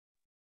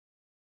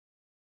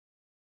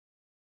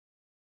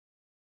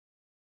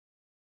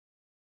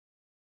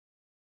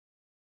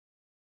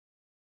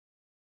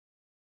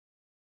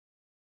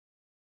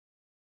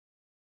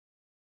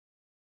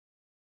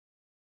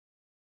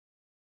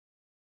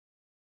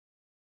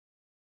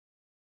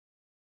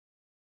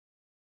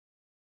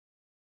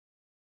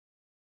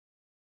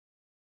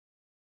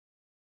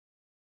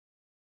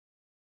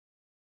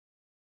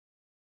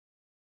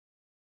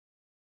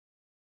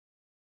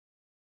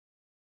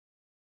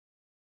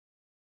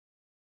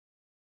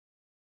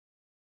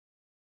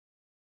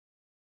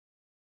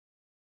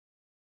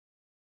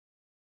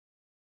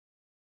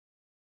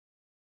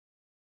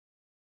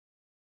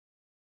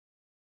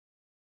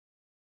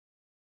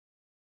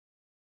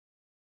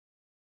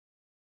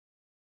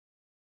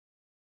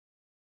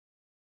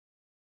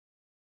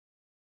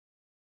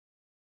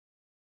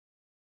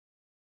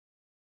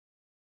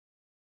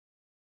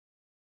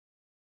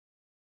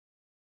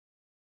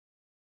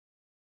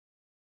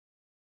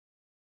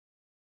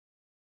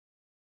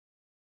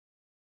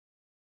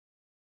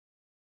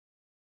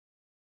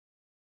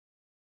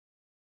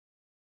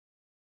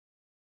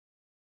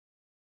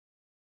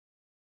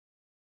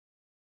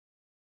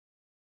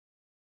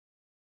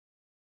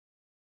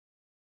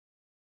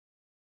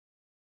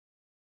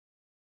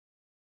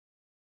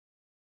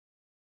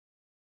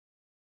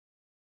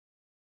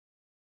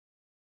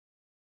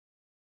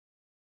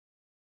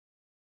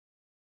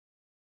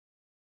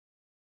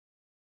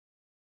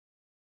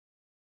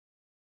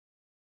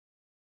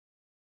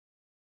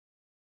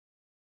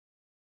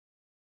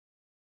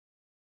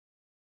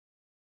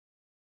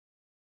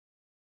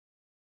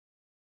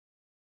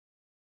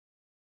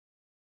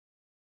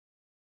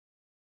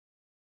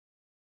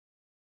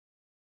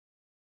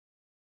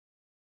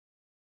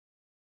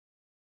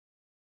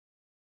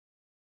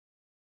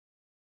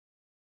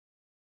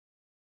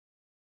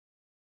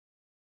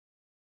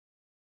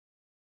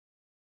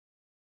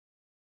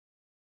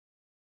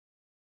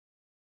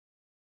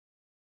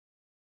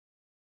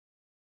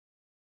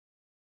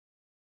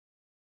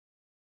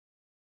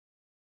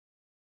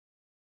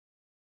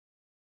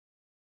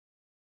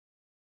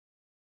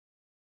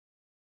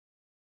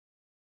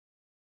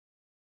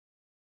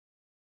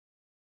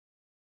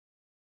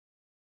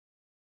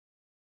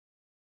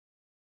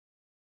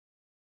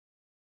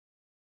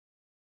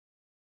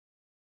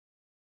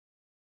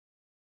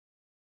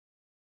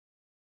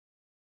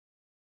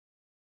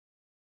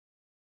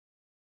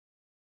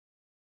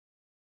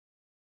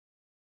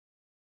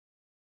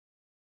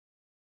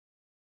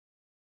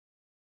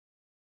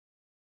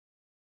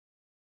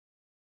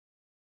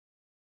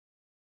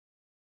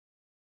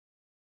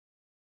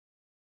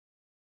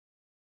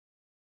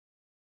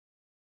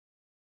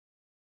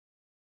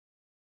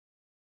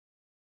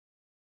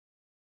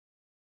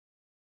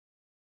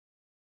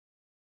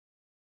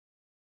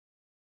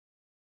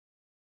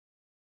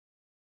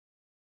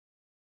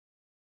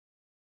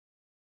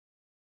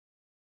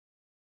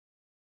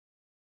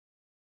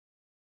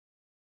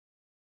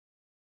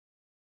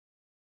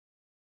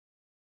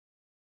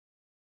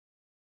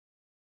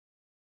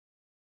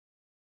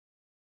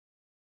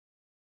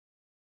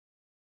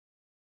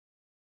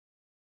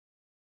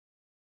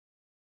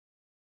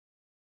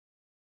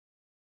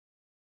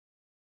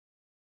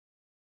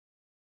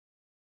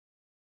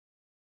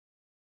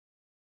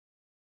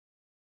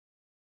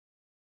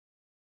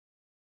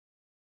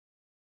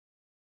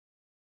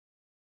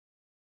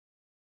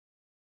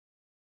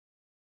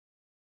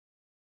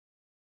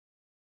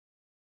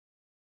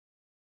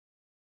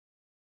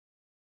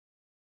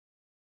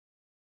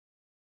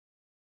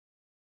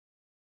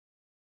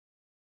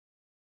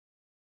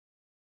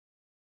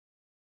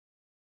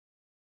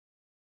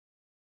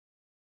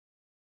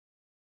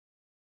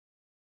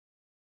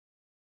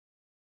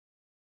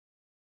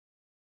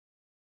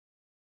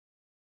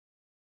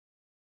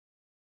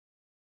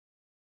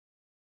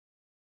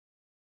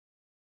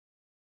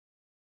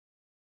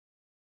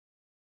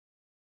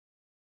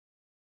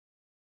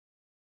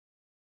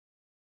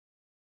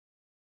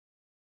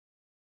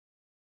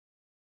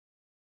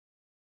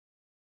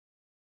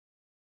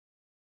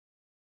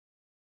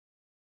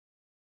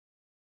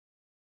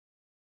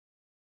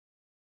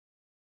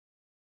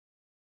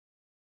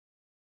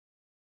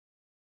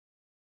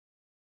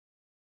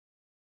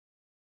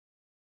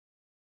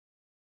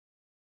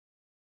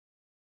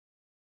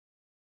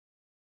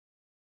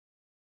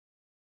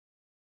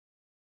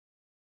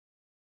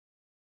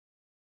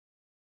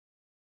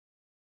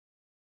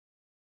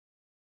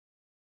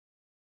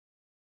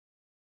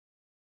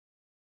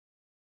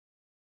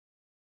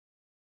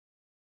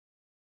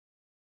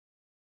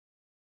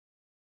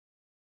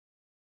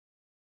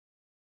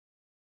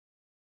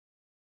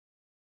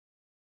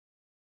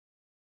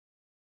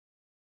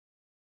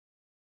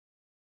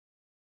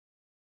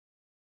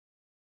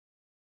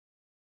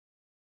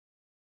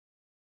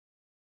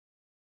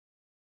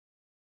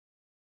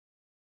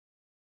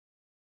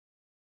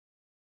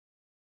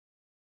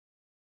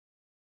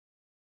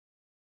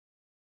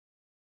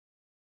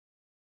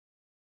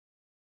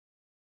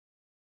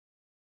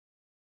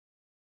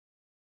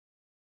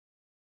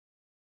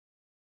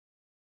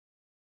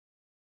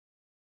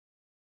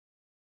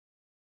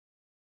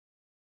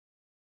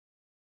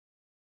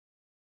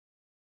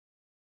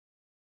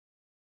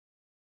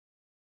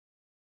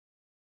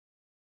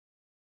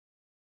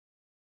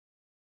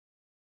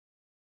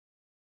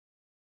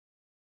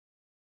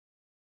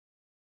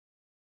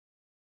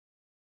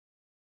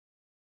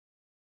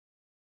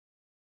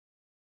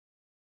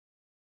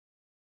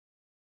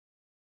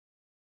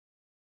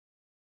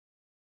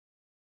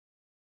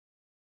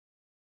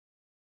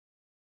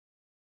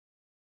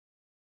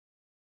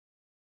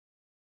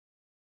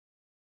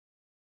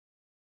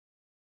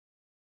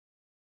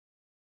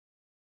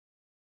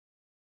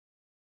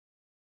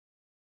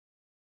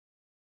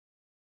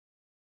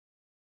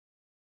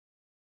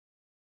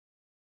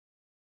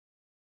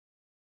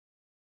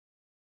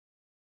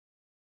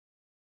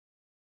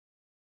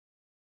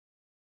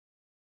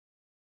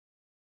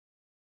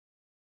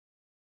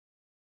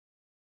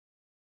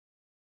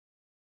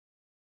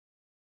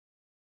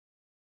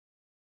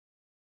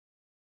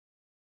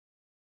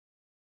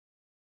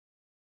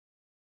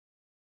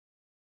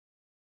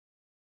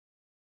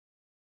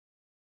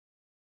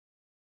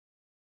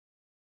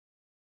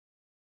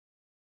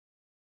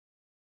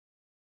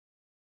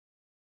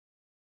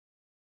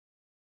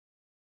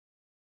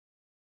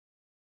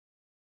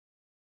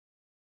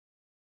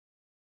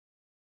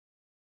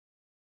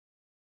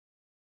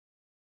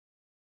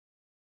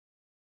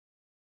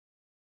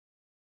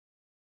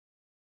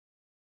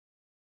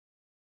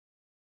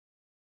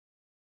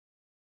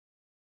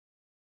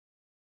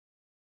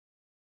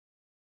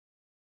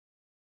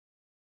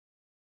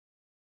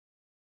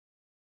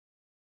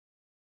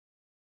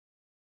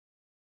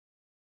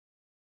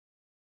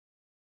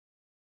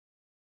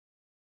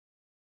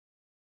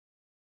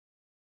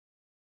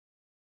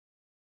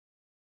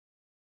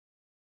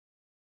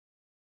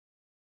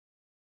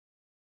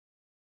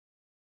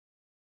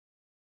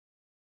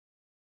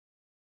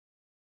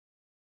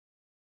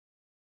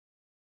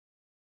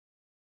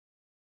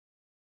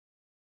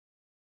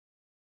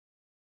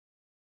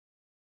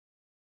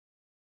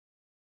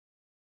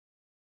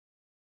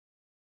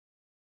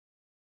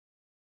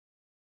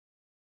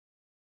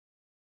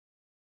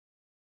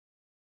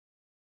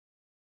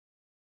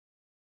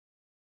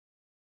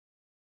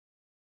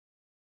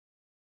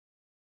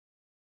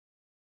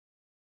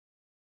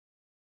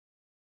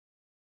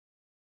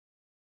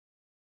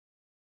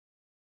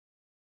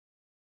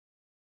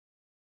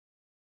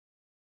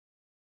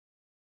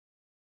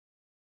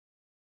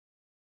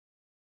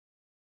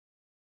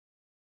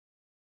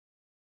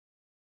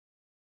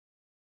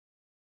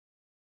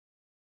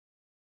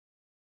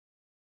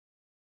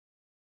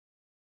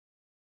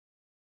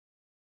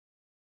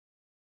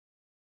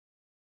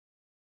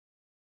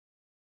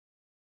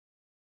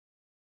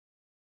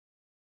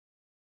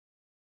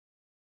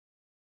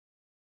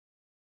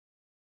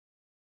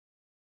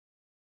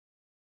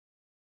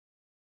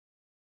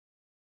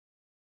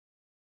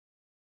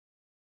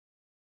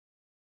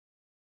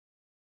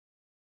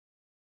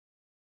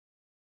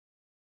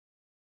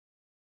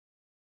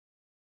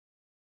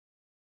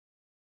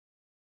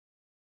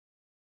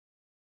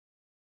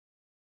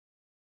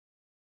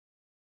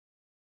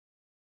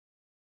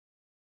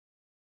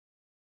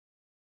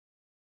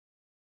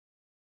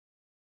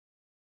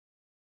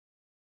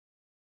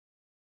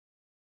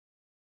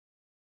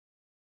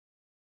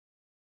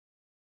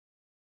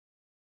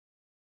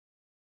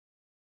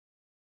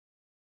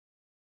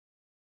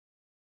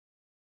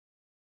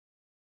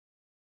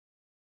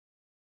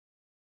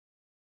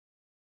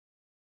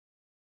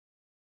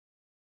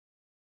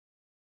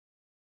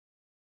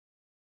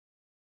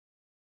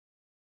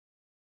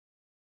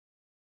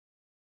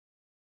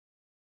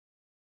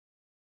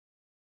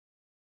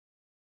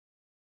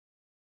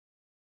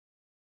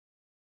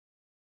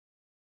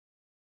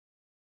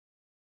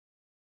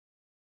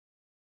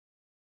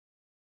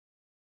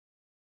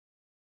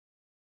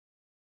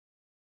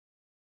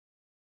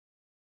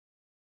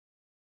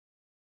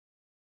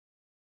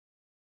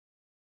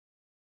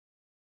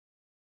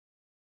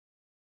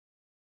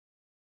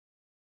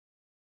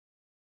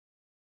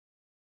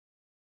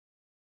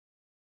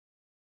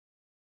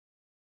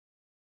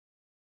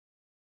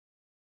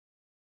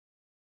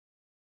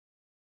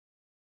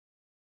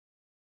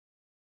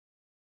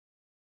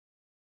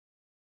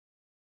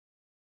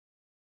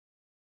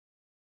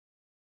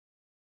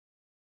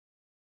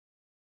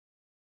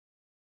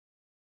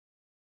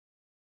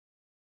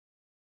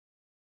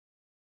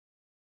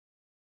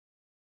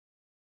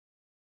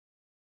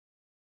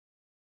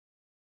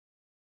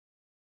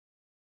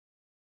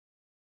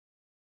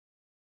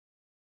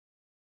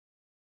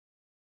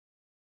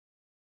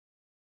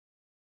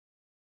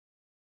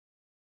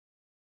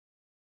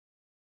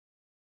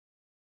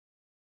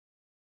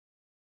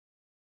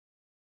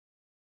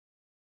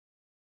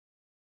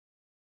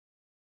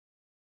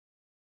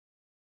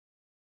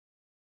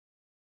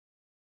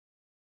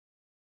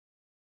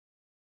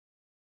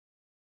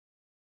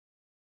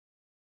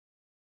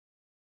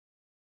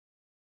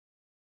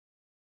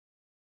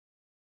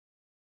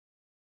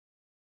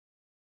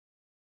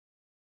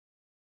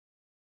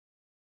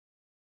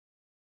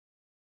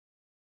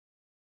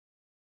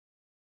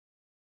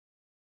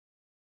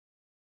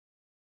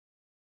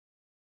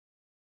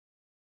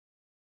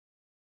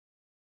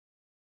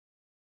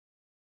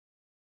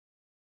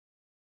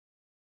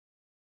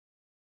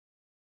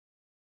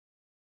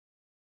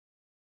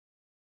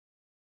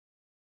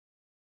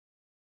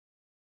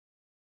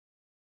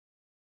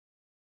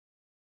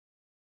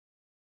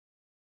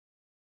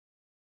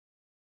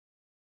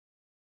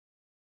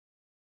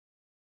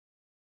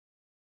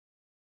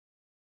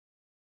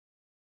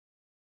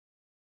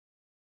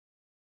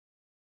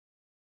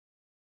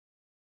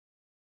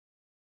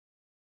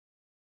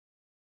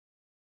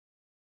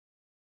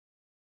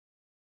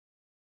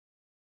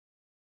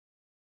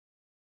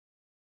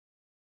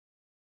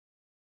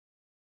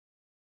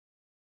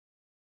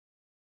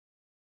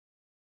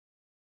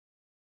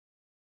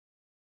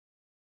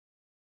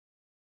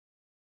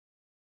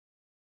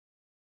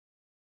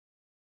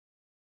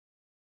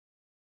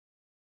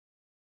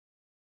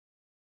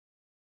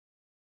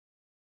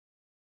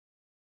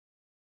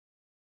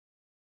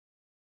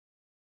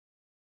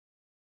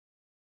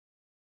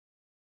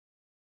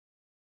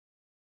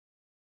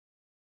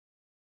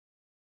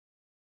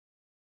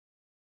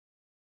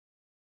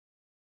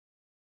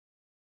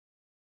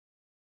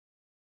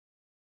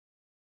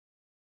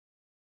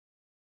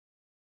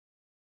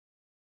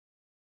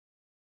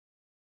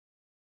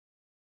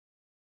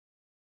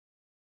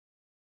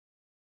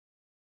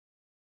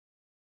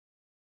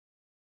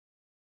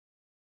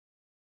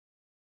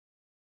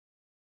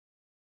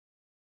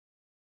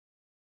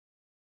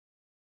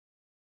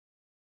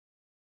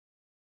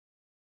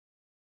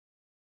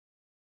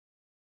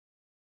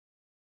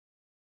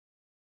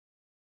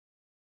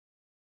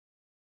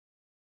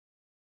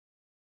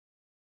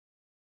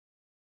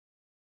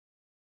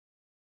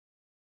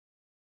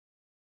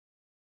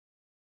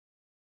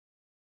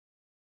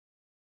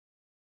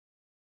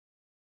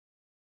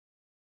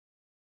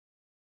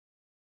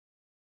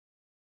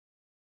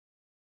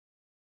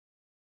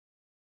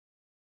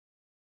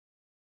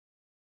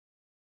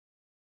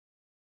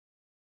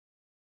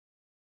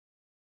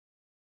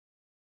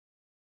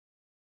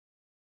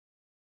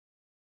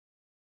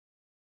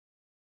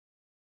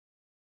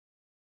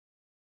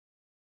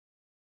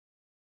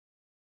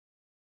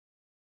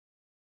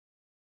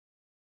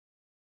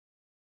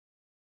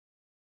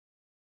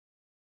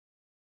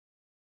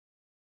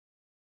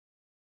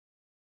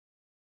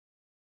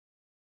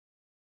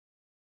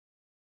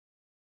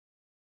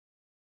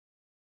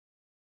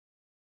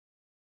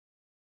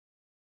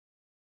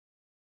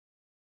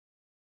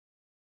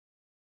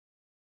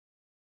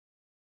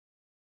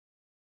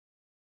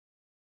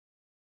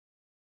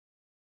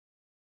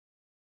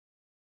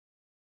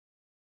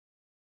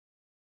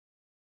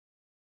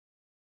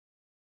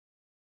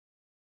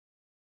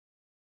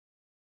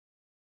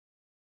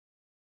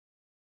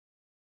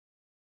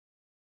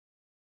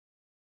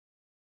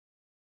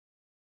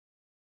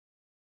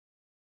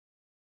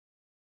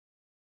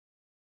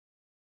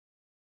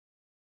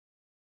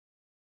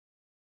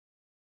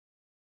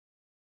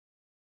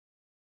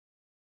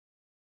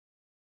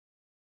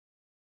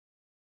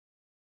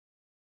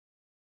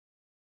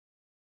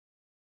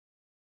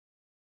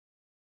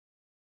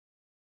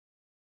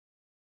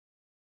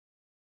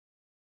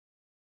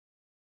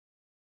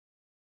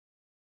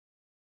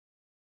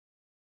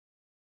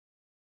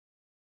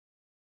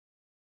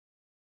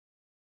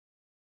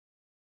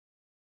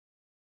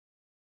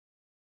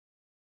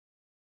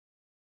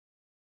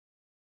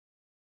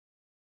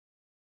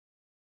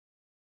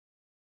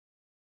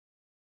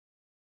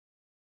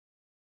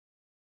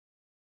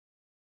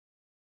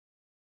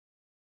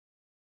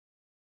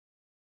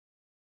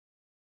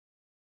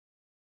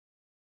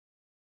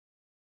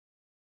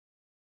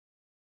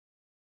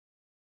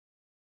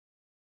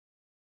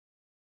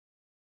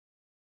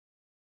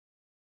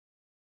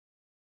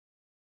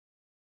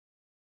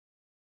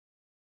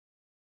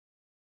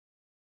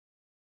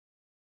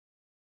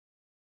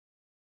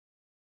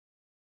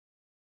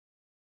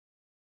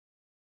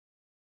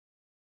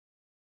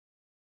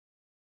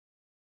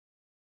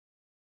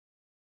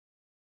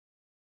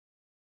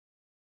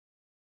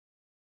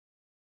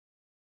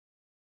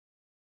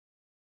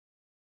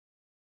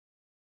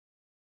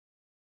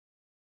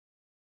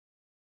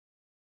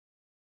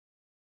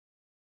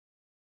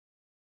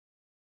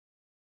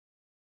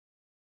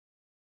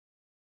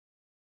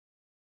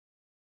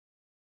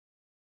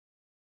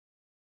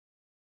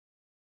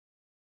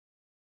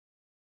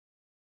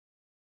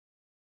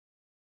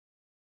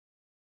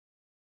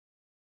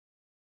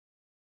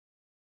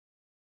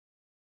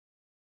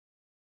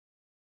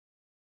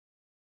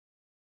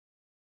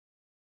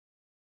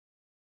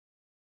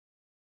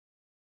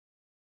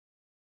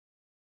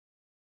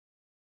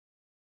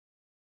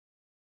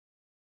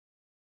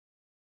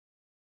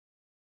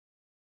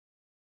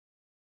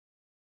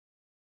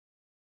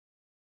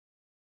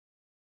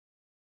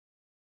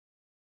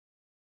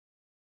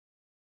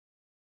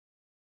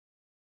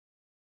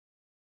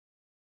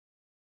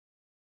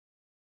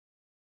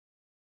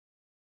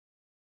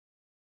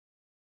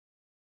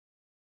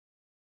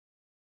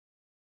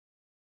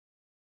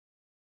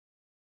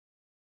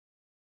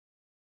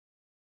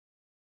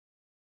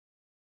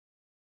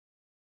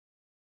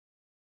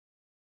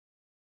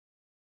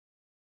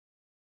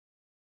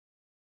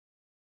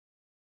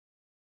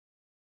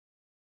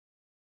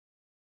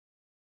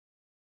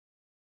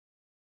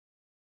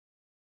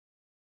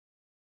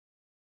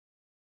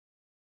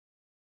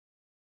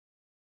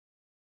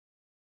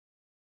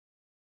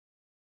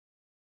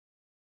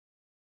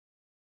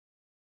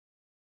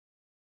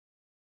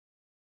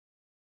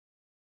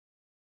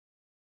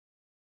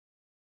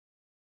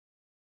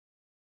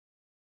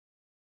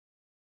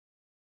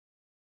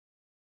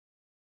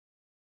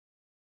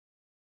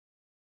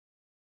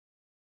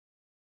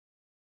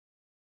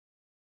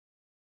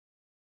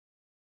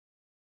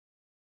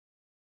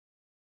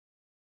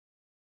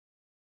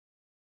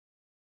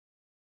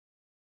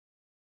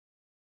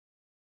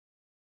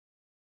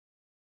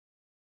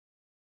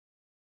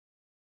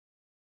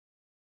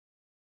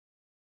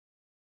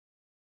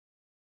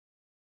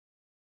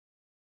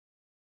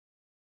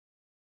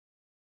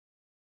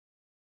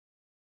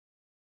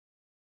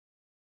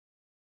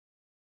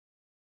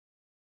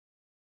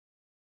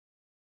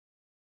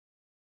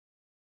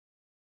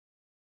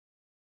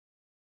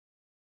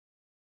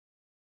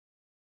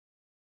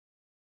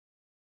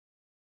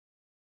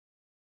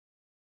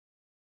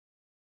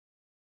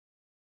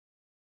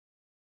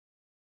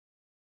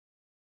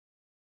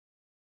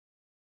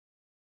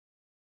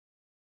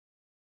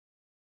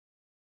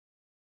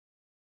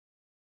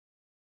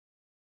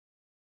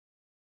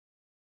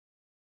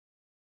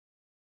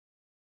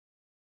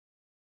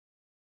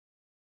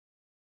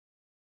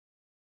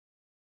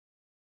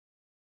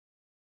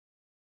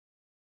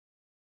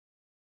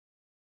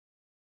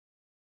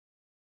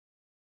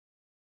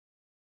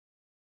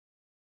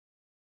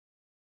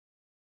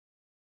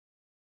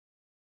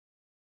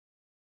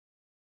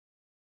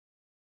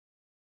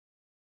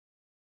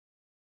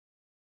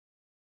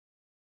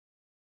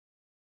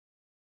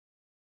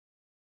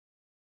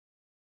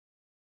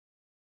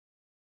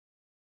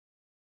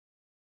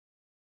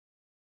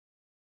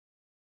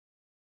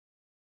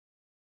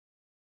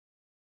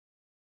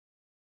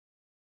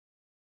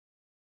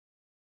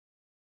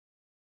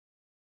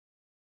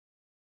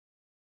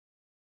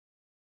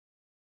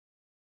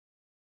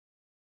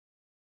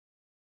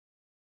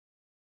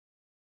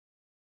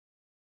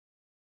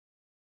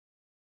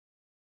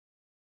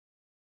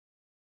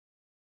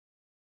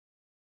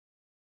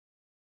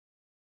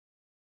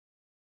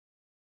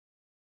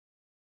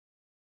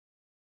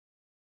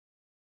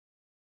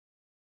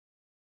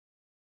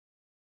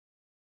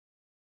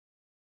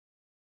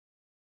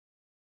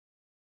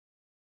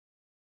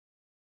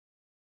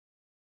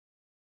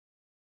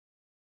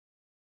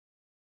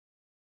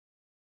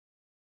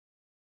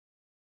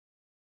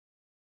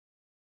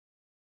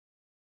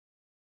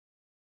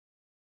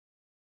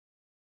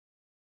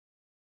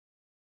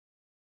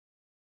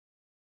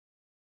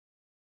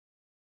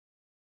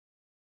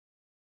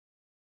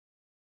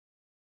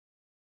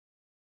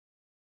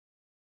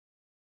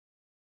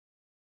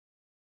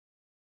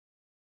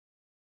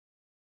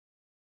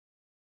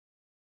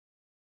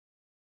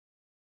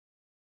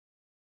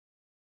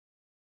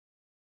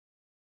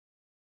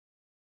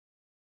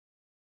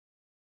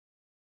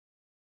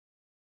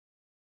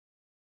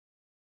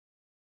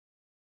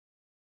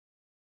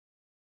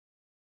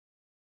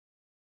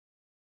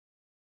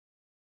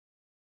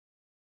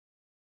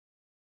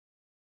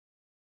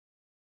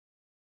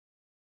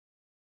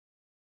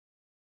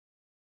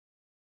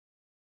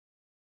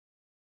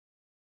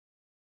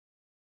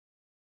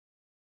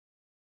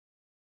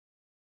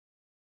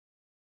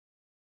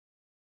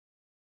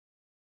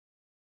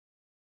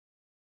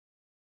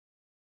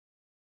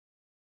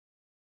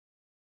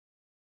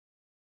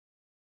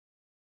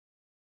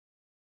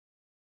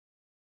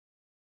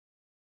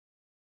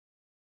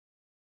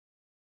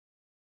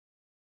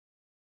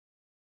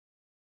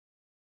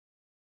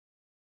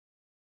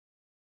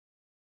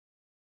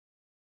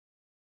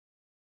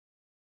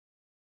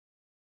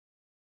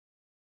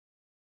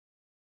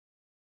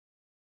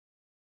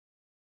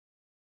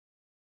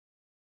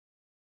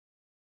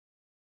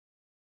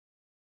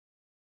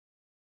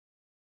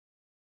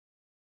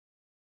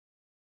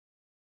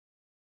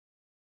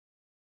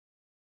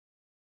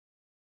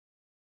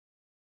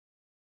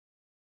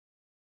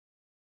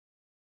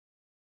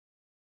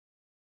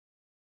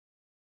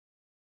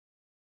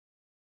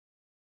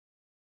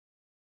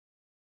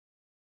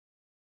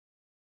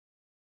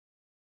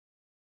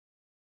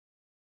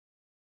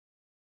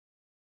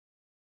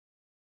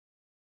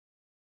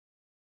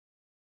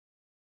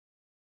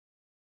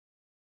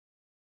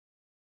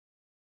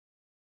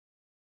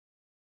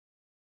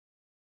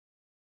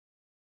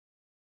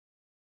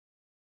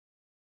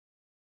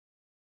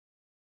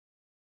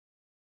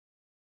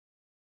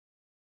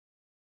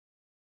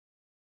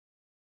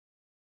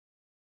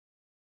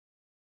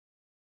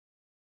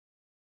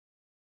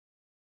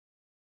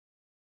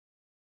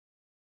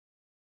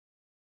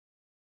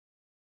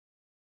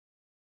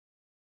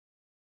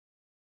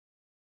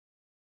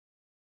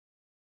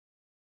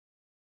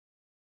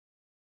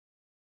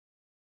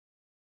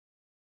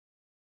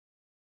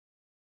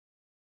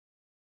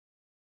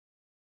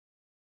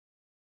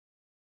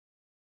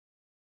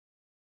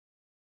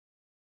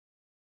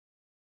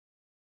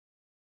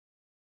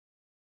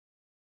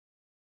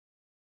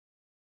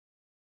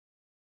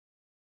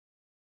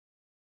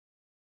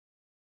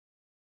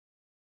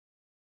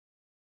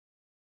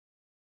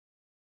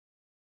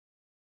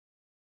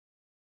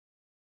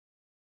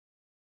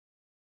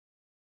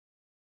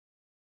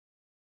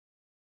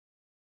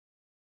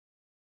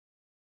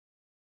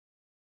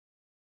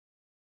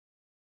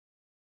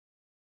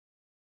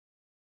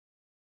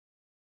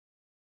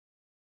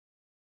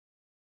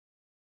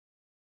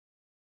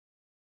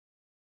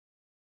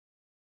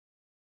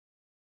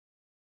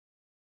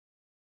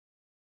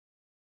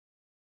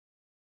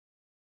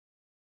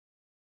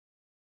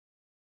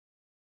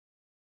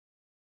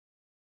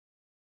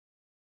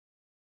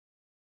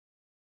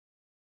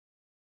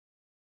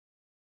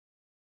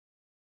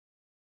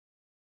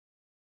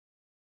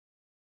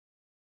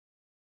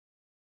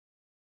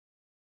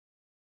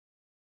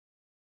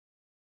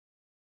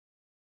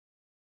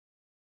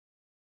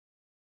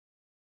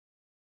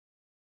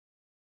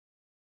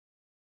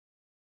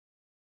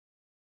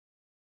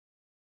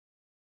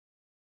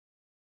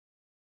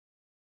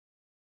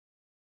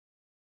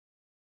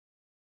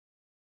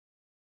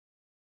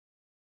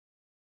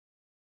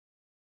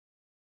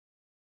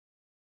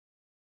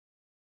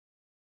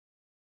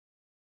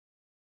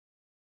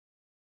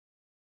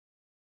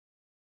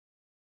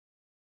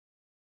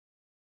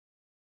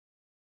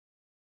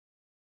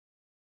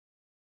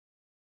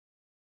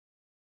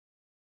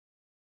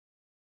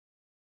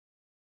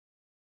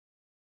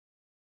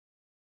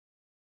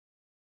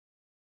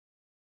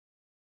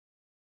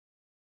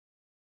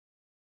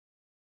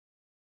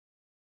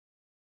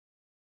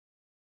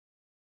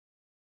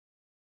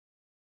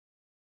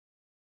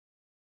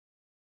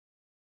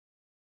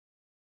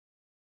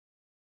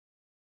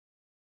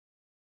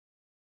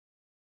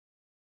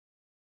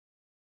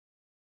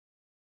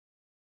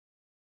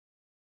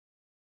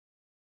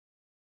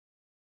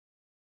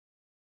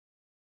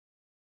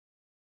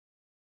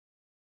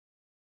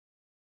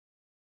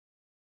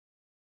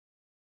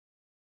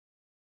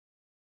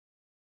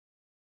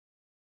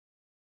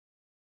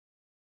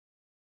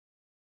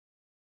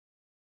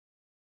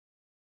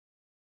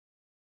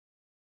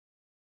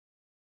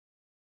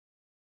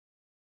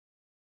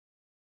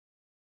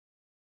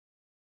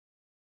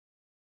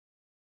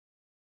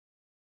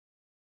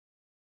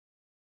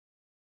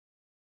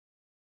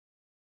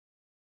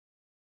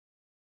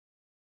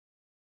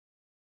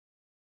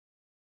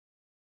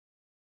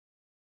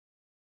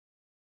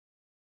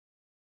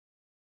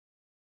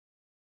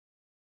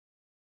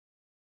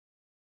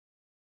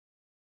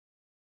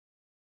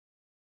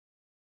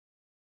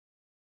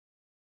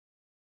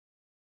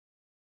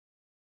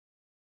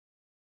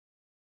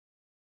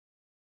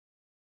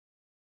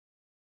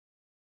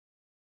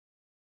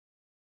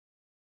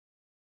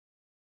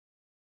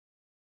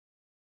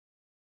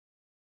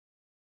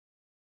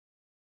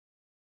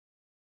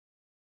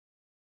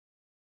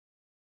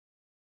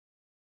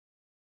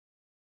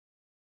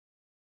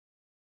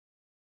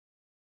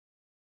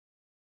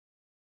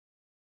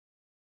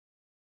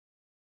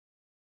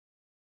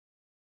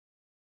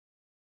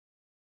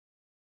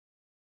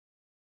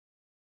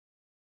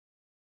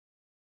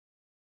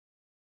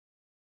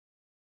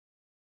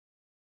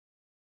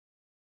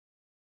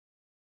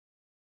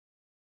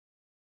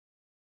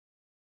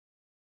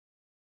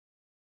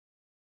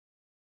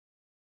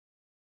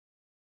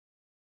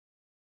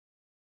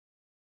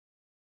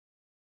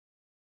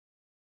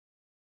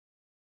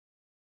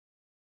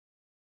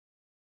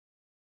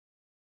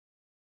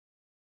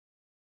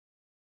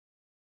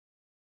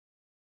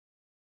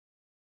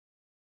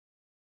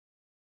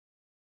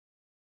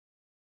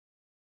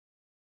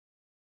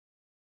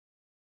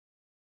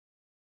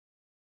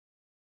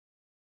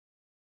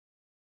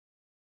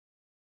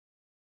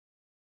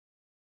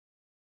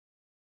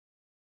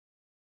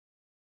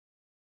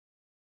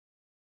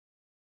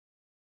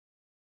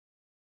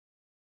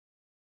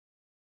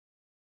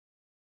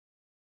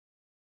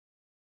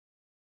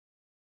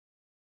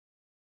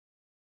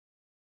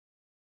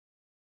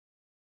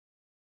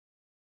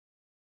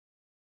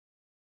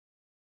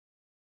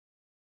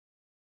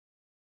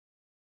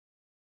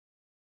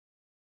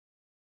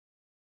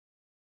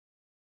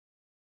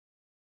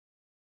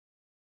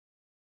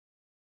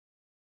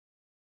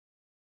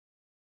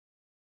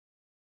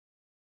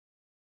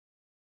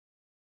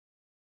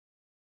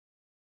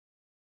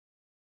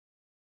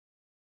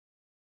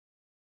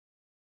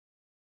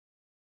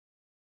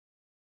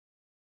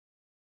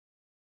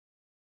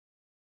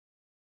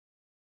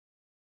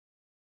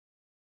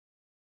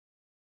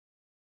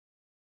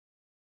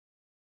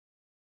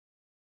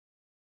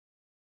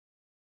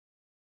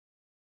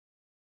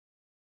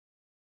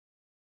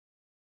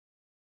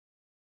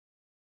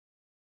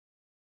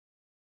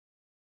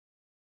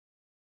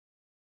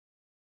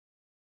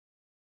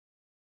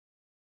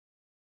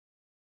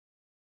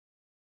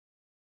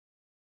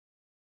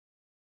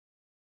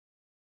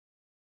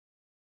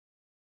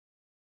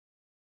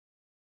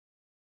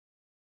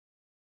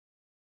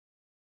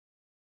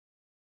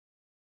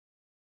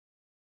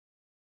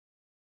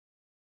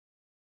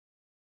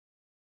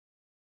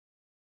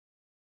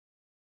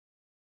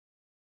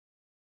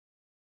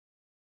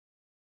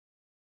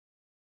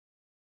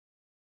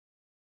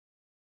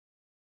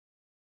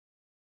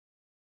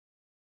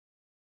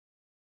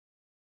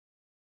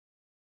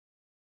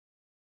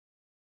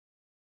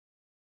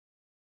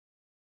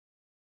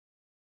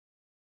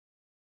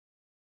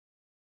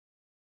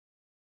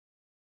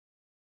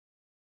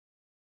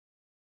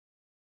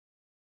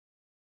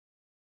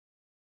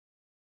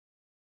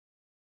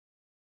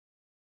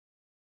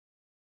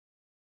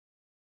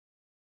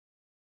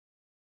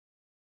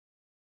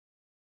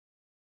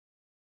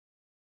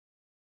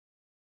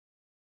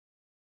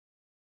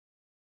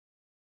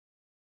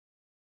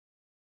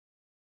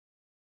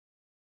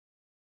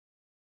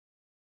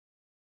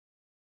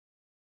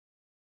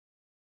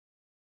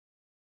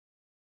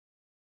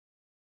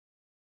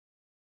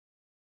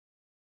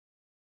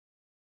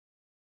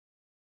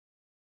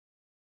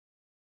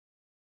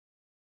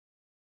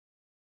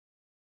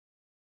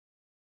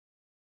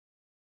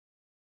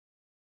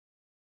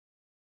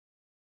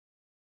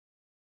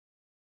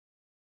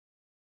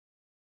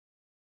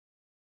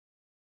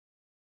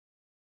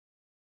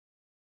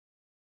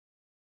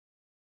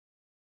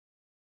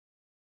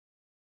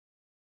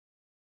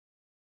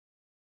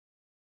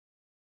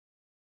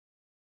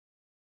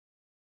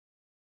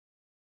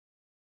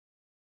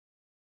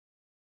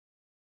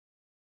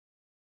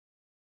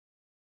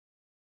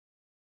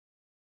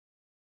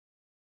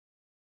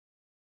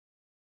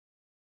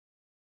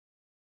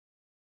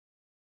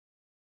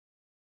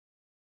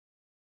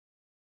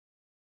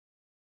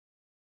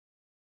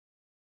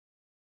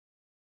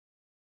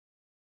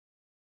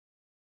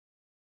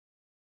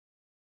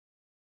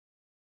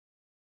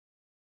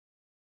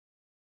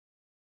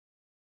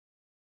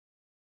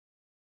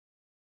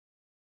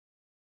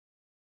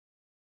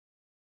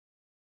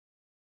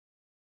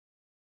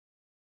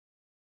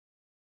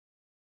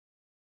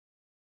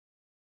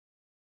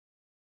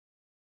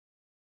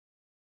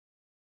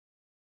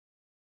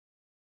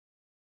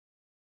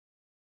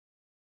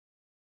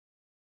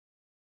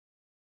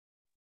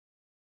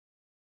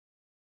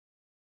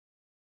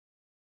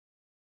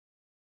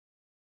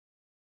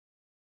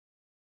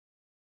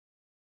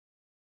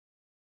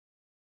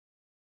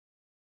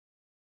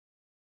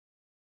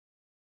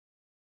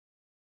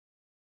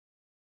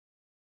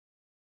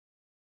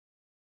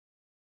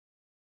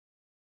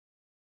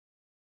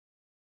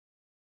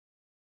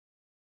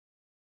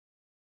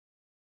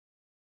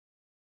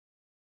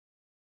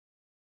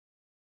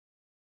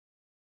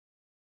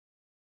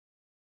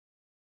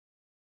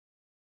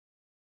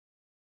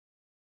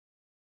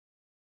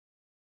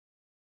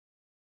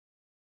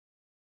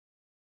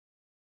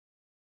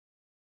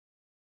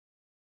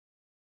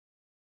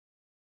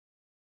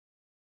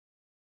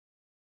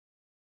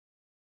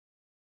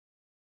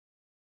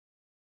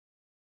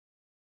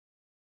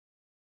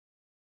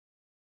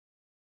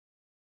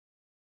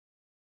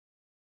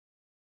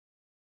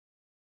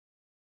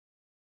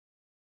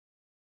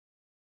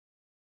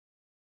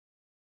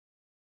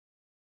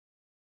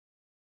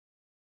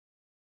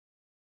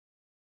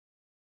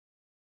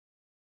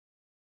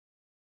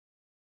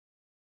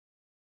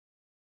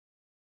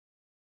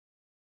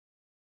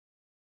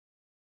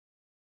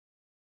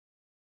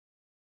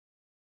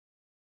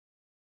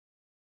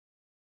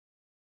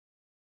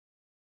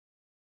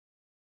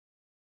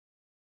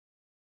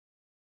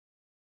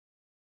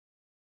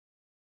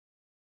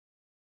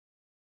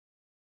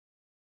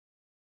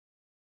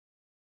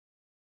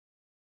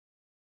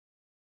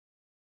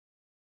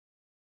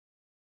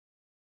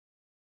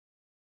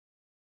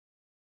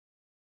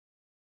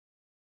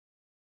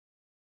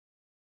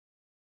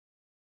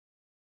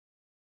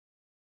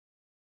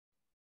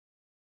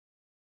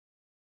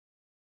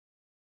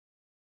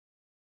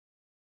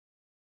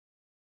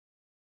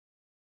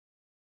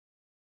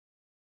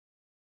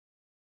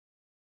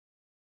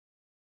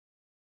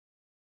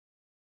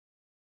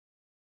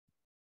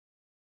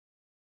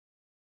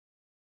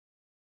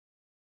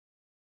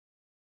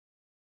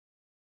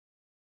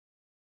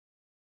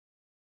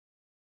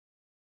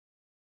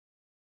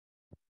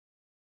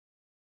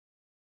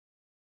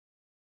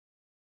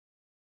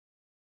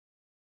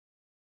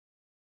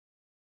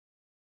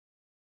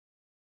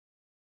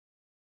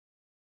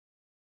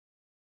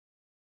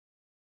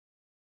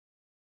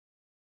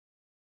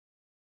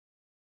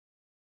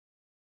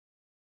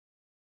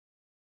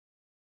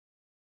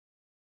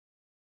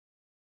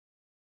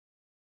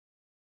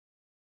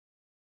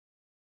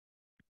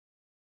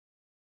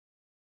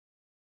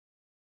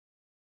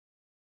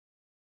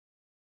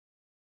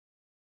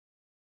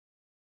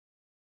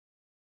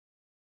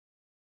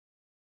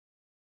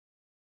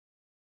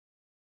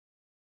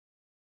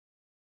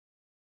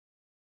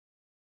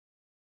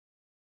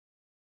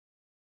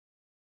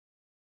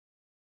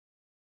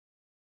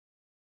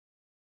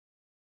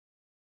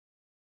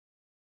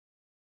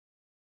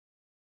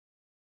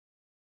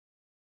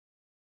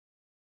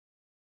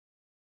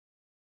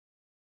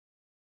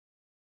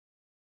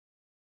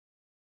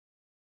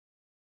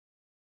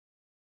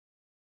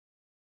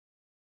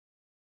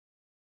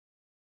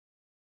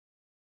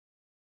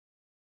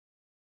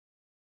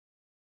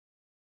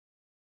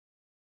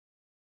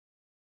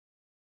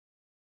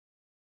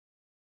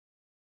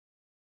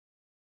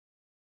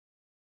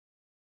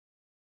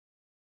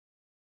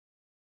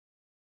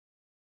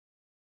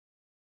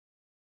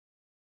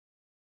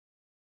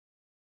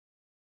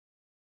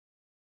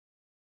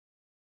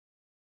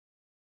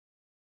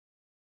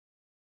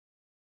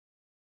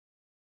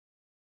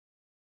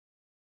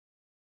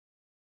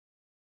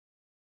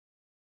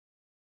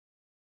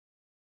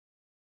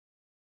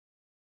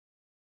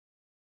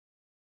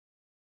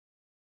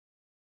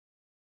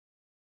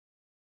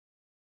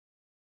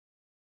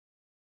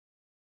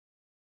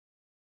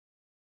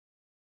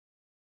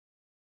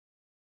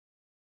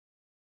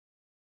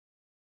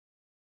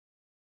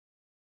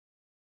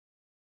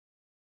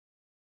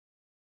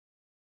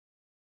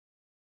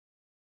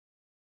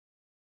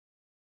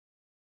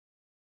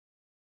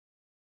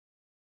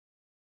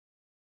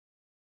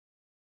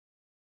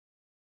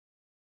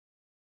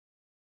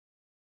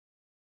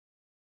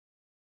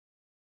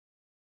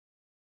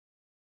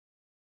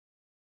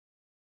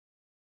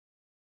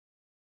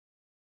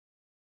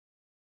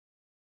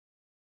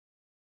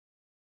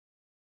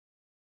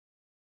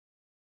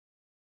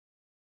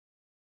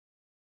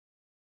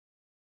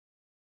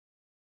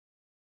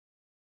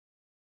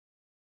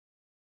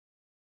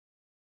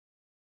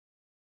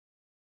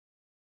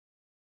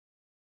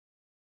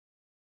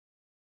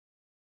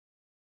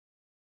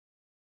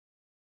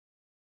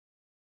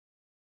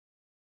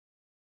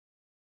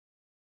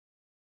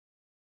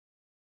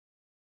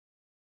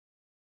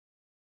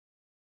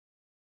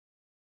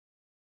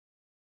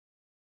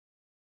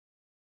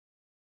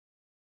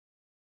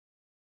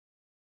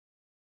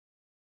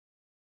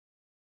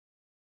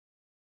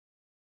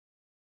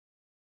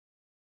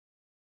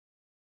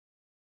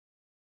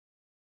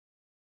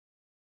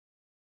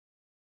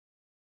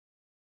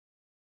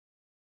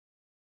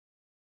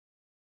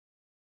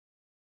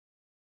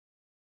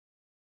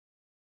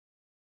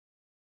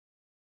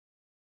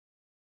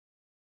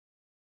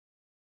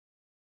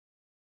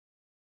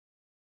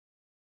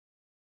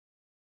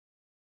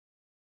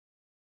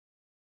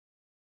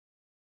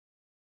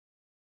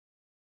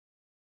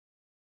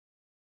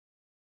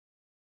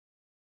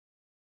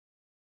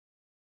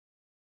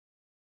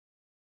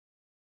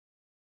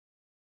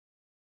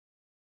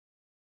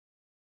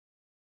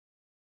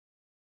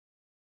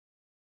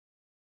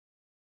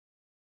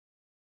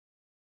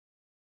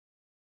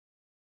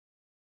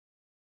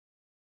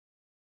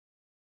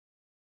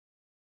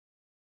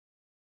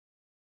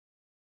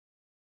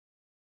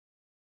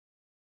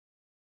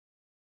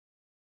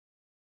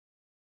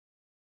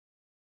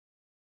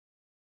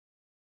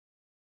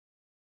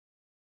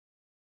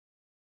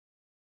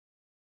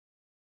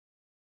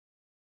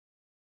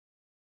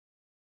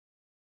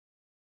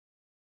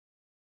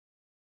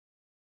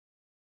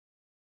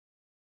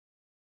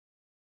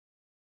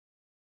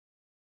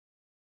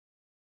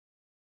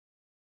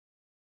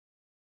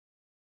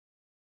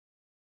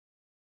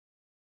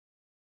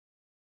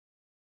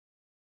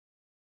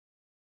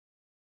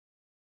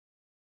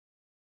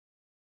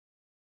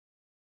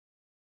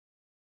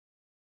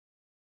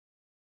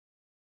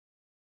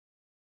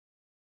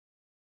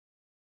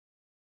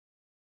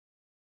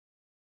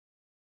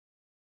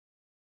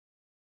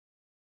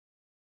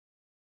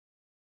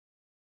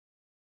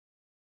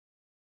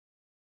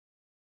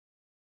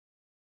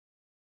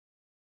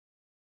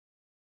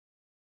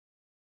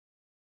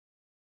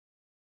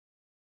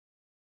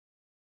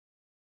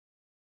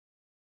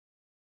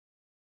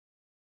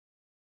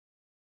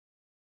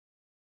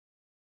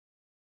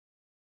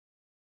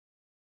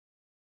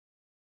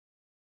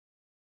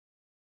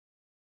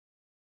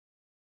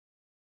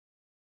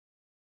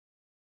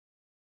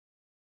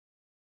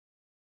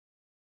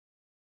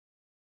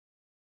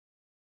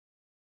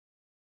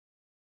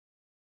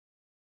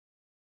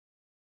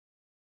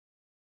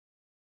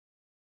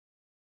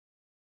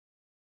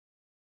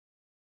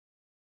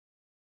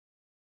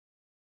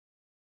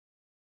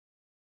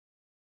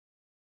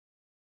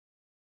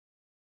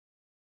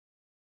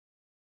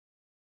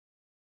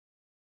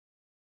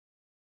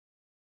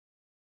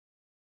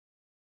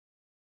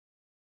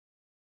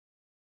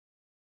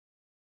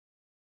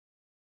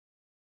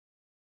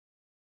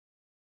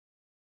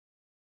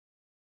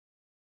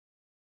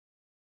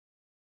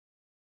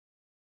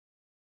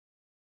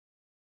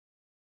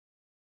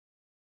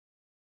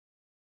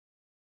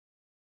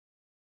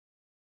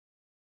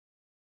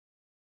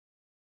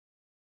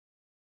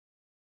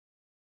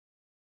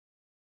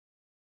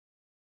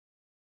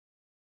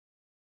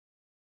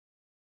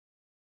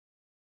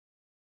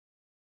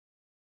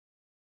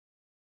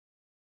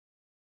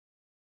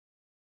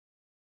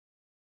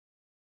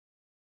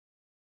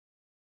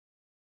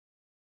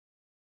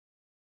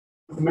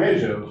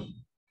measure.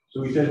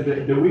 So it has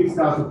the weak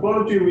star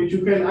topology, which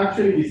you can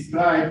actually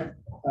describe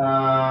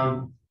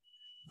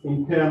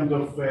in terms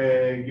of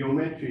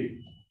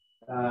geometry.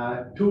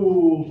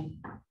 Two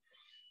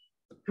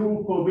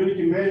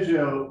probability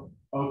measures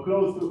are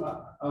close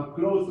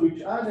to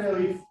each other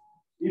if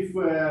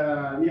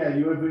yeah,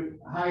 you have a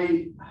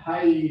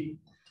high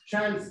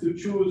chance to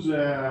choose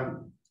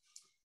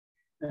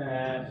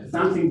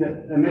something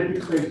that a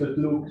metric space that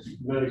looks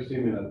very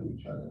similar to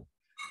each other.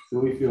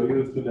 So if you're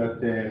used to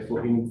that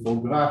for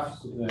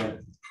graphs,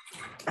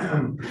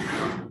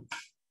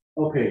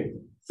 okay.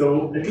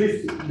 So at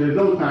least there's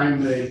no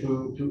time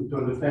to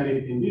understand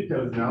it in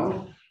details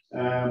now,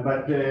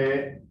 but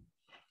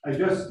I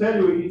just tell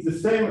you it's the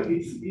same.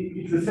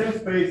 It's the same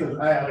space as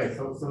IRS.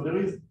 So there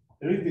is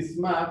this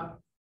map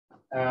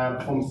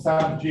from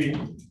sub G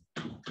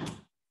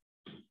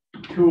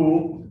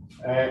to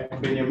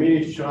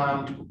Benjamini's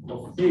Schramm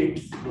of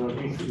X, where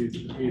X is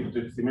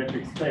the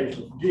symmetric space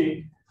of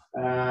G.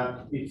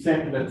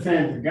 That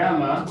sends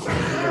gamma to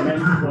the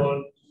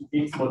manifold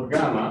X mod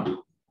gamma.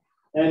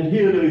 And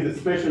here there is a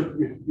special,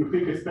 you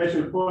pick a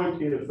special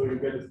point here, so you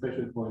get a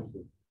special point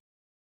here.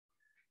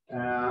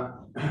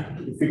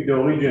 You pick the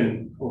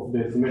origin of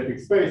the symmetric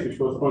space, which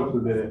corresponds to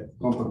the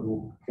compact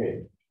group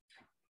K.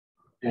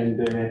 And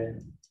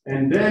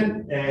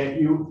then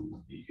you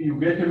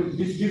get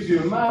this gives you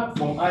a map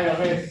from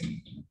IRS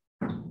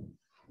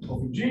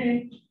of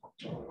G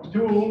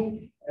to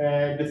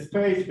the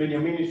space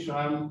Benjamini's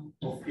Schramm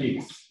of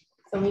X.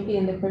 So maybe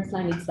in the first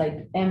line it's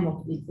like M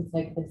of X, it's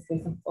like the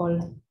space of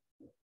all.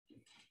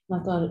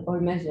 Not all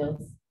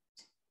measures.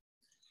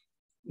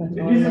 But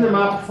this is a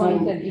map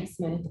from X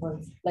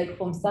manifolds. Like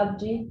from sub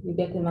G, you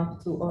get a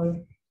map to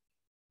all.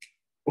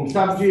 From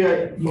sub G, you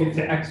get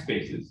to X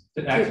spaces.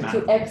 To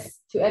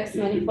X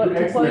manifold.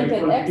 To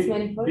pointed X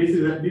manifold. This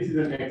is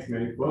an X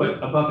manifold.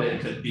 But above it,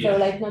 it's a B. So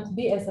like not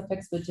BS of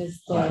X, but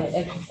just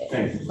X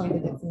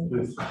pointed X manifold.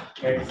 This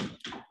X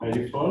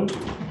manifold.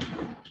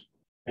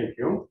 Thank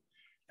you.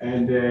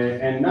 And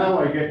now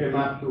I get a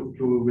map to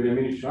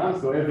Benjamini's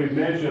Schramm. So every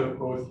measure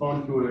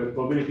corresponds to a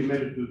probability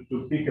measure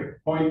to pick a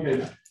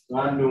pointed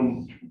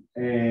random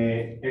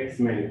X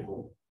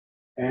manifold.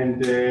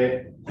 And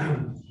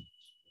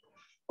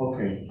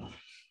okay.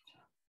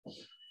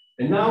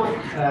 And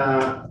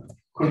now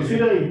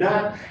considering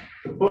that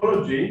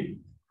topology,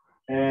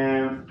 I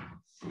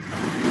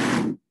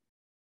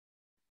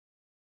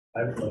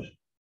have a question.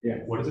 Yeah.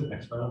 What is an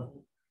X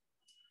manifold?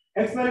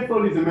 X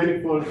manifold is a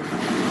manifold.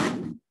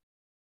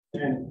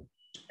 And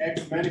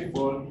X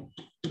manifold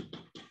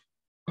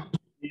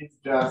is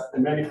just a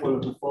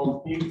manifold of the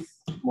form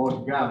X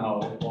mod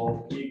gamma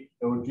or G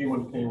mod K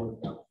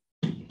mod gamma.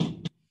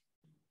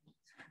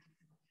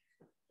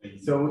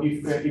 So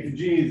if G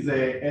is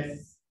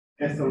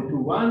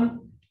SO21,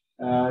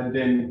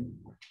 then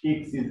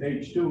X is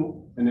H2,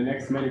 and the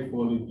next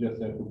manifold is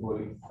just a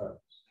hyperbolic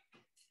surface.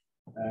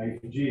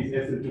 If G is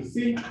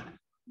SO2C,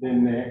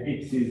 then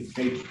X is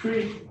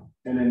H3,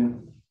 and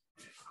then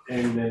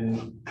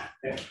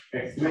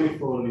X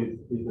manifold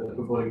is a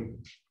hyperbolic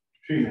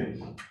tree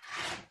manifold.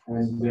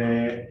 And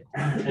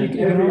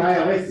every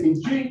IRS in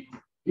G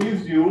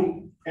gives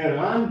you a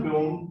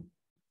random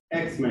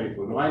X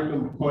manifold,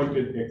 random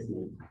pointed X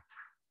manifold.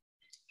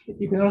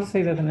 You can also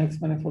say that an X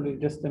manifold is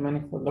just a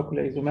manifold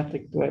locally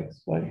isometric to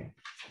X, right?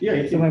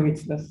 Yeah, so maybe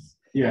it's less.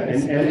 Yeah,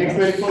 and X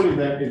manifold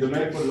is a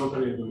manifold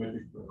locally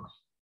isometric to X.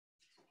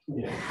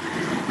 Yeah.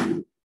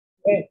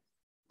 Okay.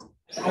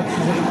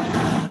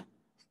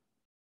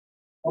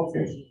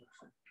 Okay.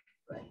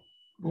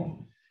 Yeah.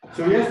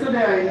 So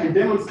yesterday I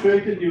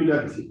demonstrated you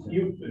that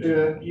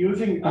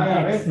using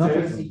IRS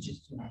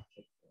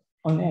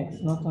on X,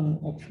 not on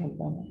X mod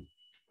gamma.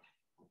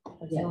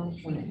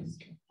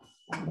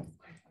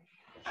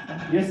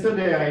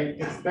 Yesterday I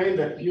explained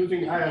that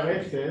using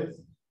IRSs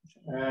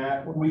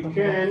we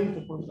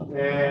can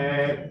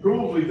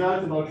prove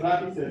results about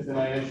lattices, and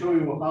I show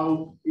you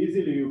how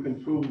easily you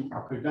can prove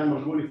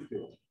Margulis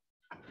theorem.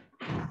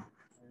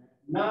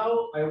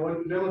 Now I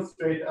want to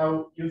demonstrate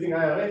how using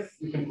IRS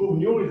you can prove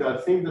new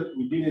results, things that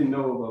we didn't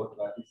know about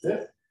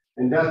lattices,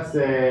 and that's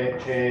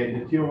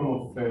the theorem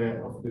of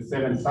the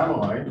 7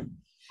 samurai.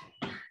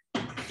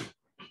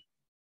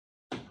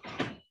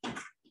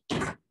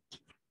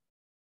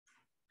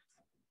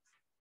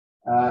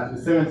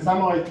 The 7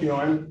 samurai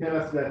theorem tells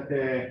us that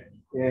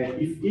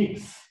if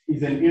X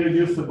is an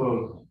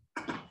irreducible,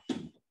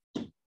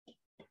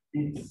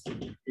 X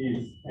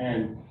is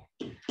an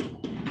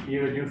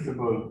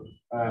irreducible,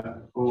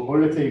 or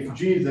let's say if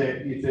G is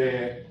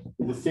a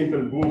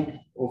simple group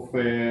of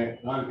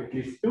rank at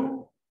least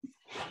 2,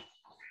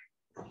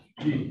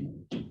 G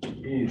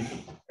is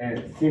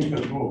a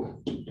simple group,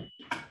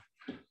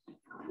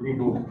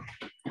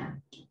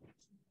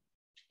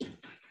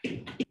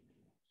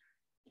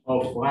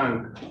 of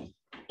rank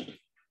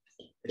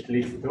at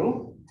least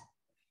 2,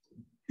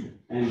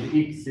 and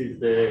X is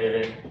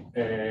the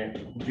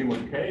G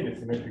mod K, the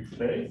symmetric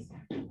space.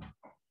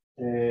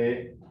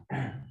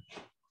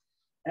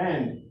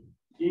 And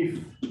if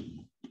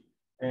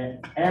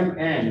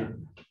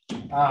Mn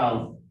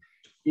R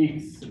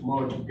X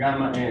mod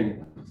gamma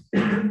n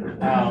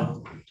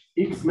are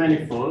X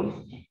manifold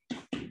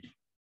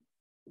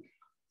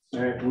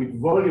with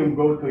volume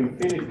go to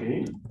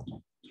infinity,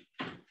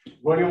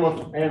 volume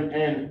of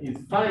Mn is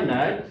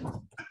finite,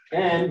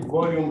 and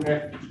volume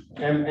f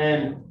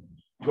Mn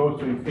goes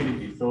to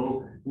infinity.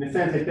 So in a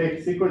sense, I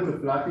take sequence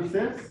of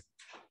lattices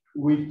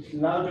with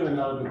larger and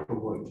larger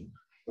volume,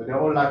 but they're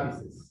all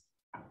lattices.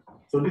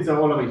 So these are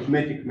all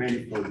arithmetic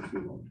manifolds if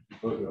you want,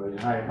 because they're in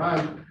high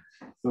rank.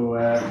 So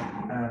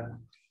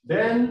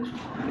then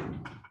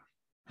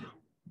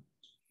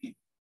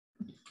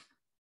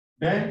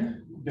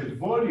the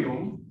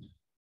volume,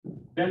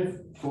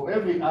 then for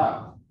every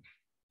R,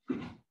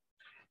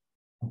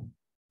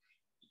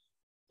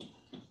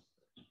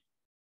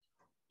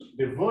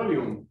 the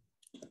volume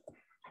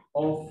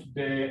of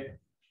the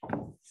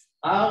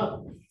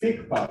R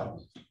thick part,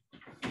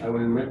 I will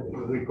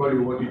recall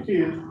you what it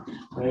is,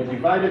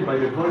 divided by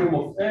the volume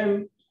of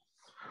M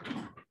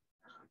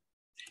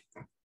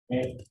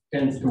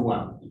tends to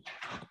 1.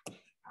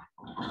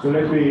 So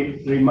let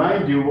me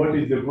remind you what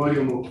is the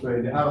volume of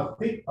the R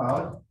thick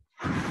part.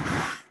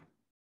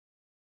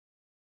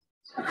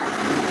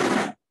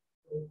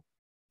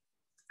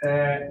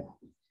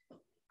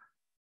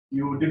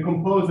 You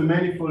decompose the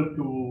manifold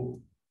to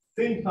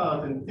thin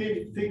part and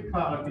thick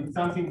part. It's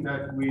something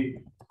that we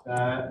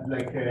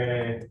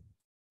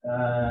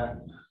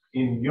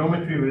in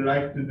geometry we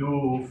like to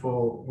do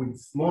with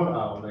small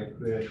r, like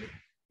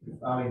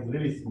r is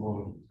really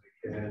small,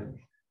 like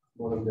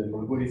one of the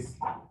Mongolis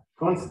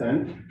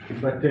constant.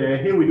 But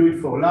here we do it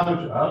for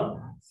large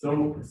r.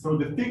 So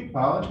the thick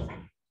part,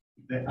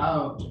 the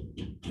r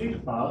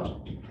thick part,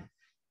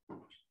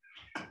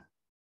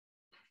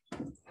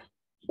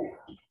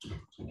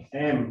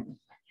 M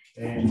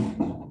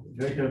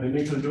greater than or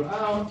equal to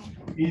R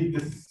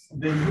is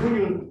the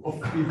union of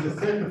the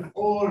set of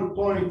all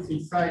points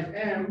inside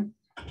M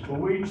for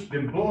which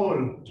the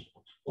ball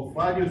of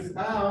radius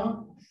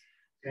R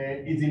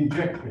is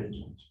injected,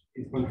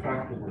 is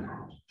contracted.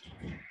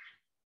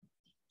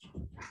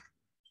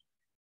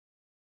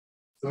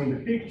 So in the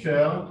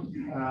picture,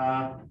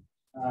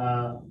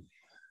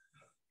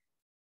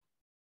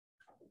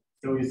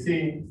 so you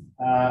see,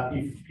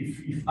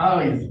 if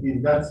R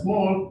is that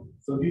small,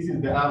 so this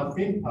is the R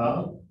thin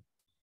part,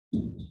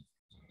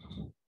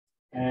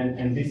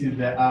 and this is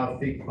the R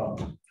thick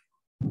part.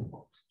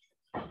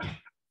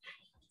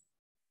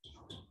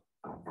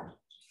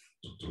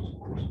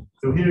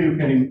 So here you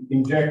can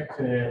inject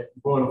a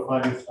ball of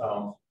radius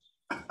R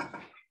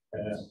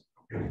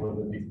for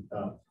the big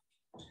R.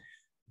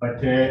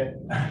 But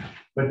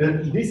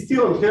this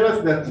theorem tells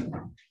us that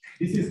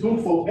this is true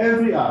for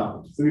every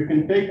R. So you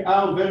can take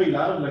R very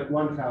large, like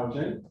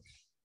 1000.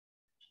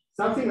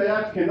 Something like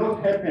that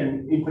cannot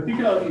happen. In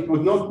particular, it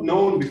was not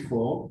known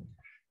before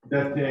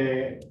that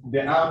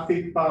the R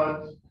thick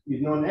part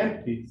is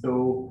non-empty.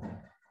 So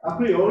a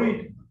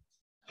priori,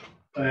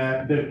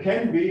 there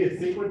can be a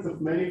sequence of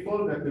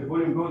manifold that the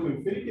volume goes to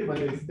infinity, but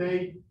they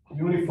stay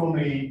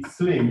uniformly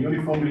slim,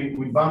 uniformly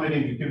with bounded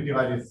injectivity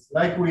radius,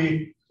 like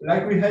we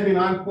had in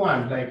rank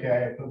 1, like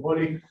a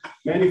parabolic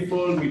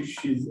manifold,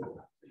 which is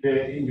the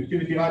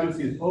injectivity radius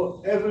is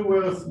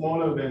everywhere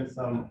smaller than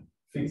some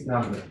fixed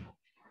number.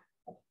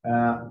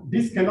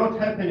 This cannot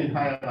happen in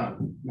higher rank.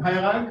 In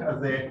higher rank,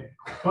 as a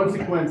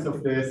consequence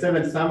of the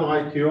 7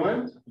 samurai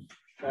theorem,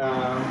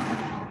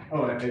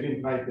 oh, I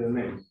didn't write the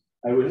name.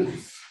 I will.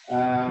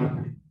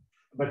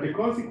 But the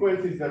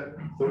consequence is that,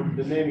 so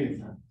the name is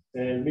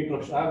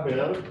Miklos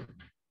Aberg,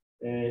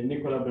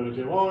 Nicolas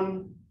Bergeron,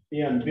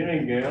 Ian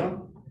Biringer,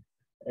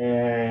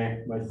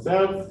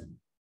 myself,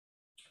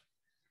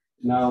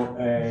 now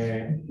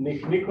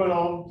Nick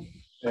Nicolo,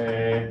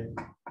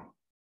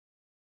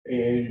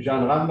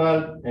 Jean Rambal,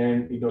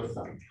 and Ido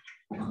Sam.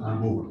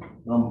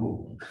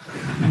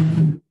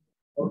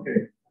 Okay.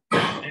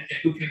 And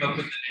who came up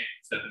with the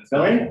name 7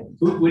 Sorry?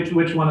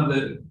 Which one of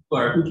the,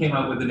 or who came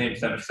up with the name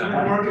 7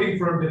 Our marketing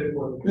firm did it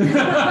for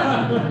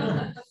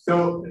them.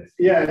 So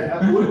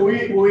yeah, we put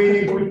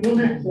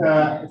it.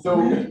 So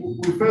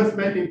we first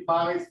met in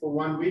Paris for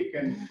 1 week,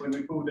 and when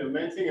we proved the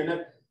main thing, and then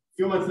a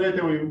few months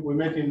later we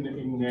met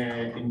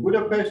in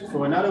Budapest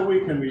for another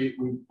week, and we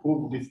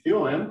proved this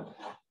theorem.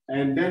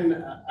 And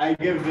then I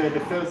gave the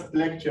first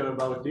lecture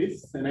about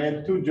this, and I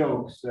had 2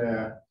 jokes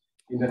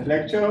in that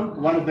lecture.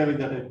 One of them is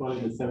that I call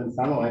it the 7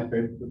 samurai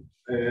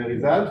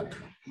result,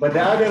 but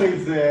the other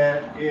is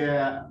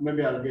yeah,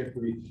 maybe I'll get to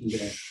it in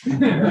there.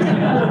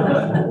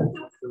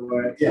 So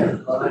yeah,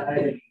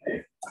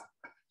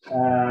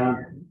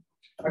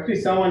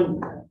 actually someone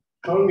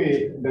told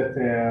me that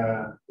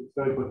it's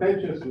very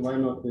potential, so why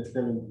not the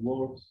 7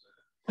 volts?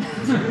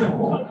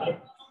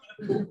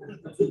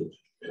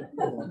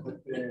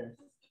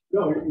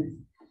 No,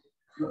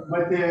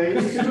 but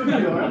it's a good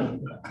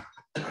theorem.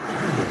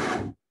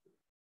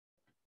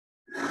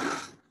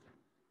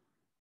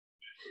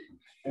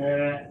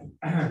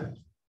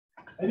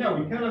 And yeah,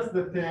 we tell us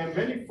that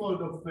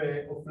manifold of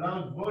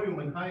large volume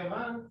and high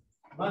rank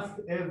must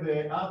have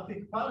a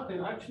Arctic part,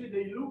 and actually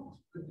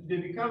they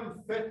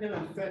become fatter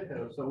and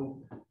fatter.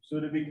 So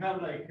they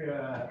become like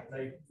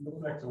look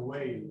like a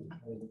whale.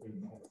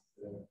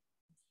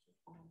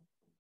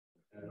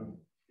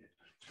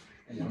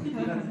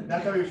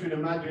 That's how you should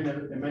imagine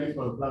a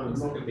manifold planet.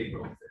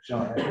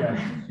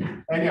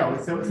 Anyhow,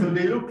 so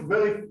they look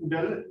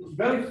they're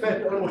very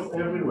fat almost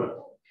everywhere.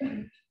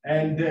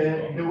 And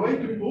the way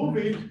to prove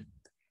it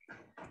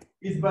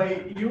is by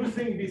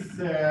using this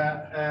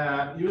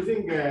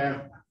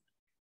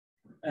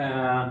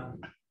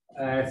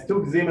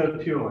Stuck-Zimmer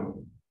theorem.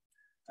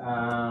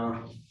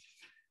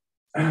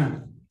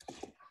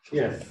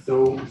 Yes.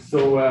 So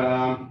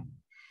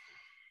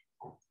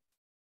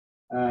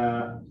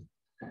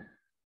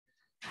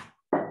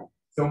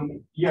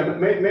yeah,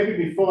 maybe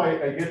before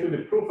I get to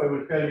the proof, I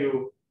will tell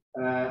you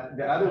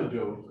the other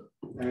joke.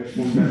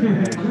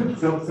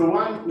 So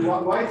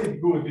why is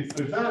it good, this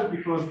result?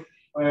 Because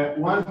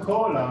one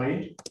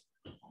corollary,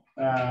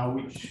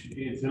 which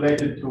is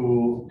related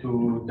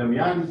to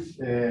Damian's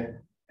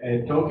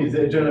talk, is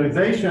a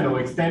generalization or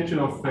extension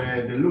of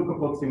the loop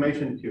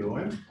approximation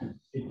theorem.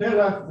 It tells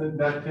us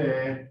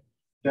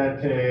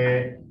that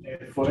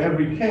for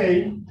every k,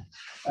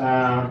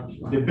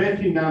 the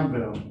Betti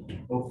number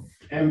of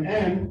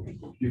Mn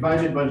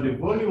divided by the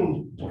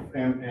volume of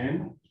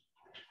Mn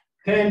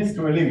tends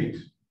to a limit.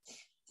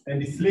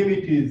 And this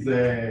limit is,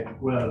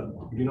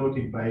 well,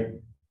 denoted by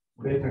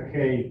beta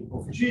k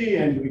of G,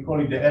 and we call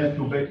it the L2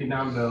 Betti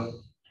number,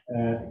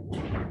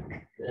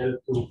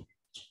 L2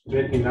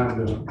 Betti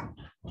number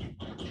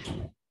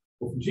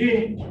of G.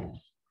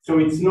 So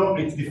it's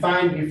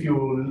defined if you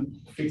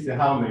fix the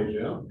Haar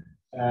measure.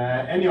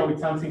 Anyhow,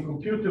 it's something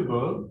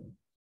computable.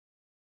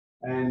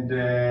 And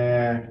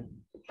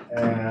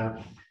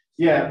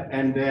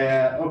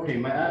okay,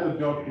 my other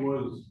joke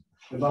was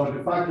about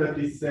the fact that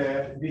this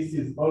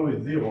is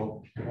always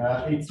zero.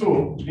 It's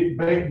true.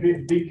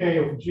 Bk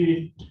of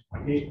G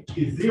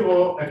is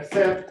zero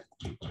except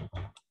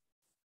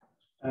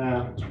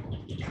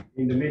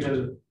in the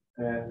middle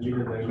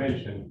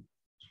dimension.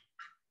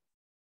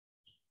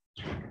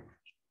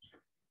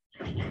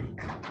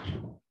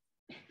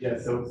 Yeah.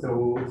 So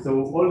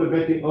all the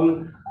Betti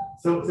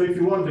So if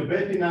you want, the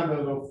Betti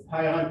numbers of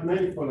higher rank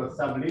manifold are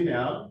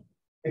sublinear,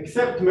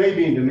 except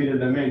maybe in the middle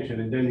dimension,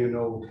 and then you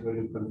know when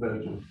you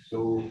converge.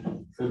 So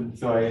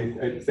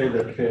I say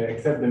that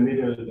except the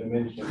middle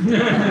dimension.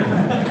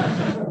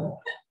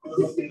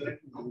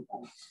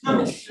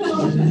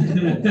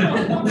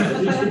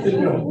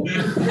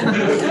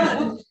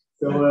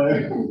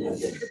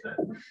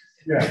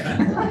 Yeah.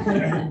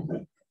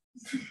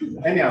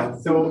 Anyhow,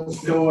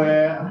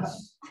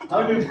 how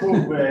do you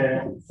prove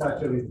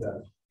such a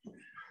result?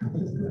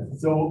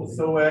 So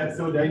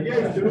the idea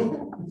is to look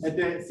at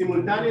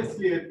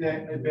simultaneously at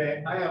the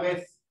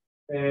IRS,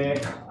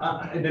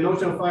 the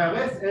notion of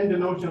IRS and the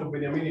notion of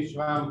Benjamini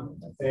Schramm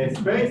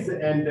space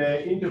and the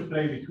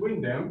interplay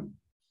between them.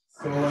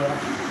 So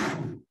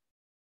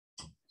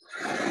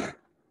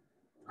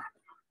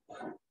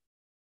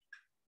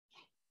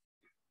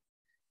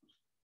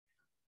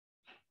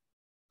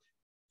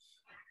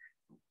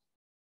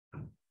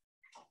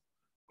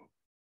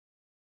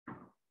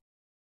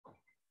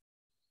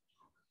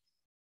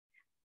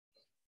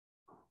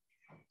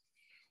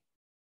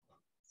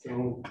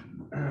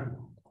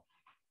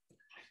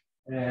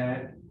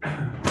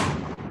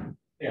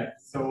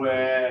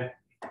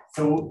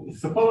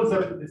suppose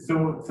that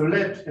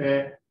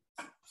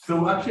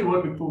so actually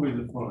what we prove is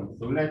the following.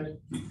 So let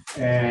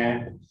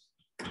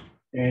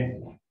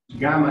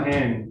gamma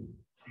n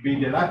be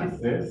the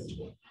lattices.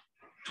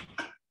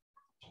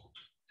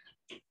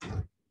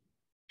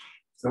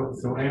 So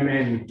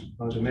Mn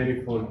are the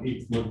manifold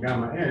X mod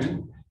gamma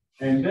n,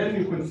 and then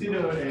you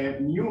consider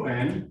mu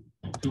n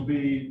to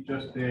be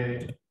just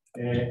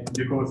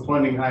the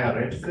corresponding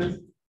IRSs.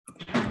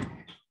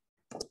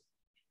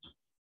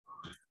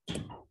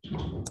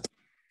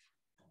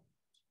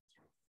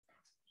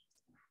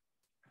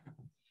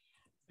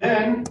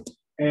 Then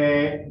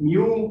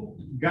mu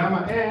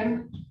gamma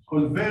n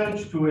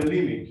converge to a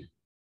limit.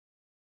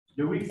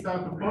 The weak star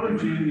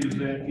topology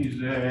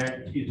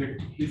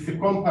is a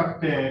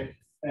compact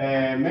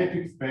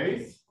metric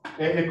space.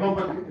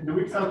 The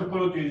weak star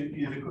topology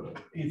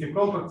is a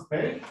compact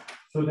space.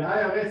 So the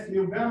IRS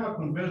mu gamma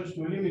converge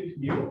to a limit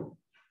mu.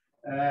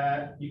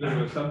 You go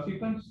to a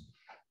subsequence?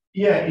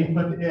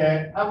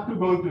 Yeah, up to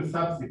going to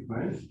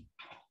subsequence,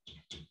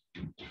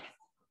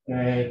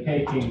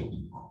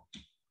 taking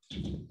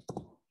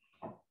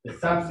a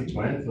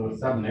subsequence or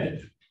subnet.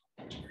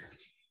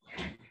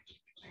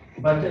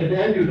 But at the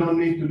end, you don't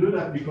need to do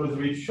that because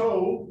we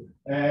show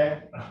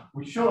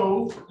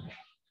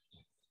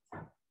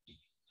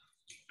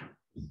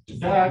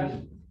that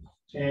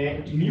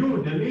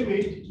mu, the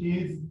limit,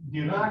 is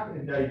Dirac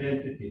and the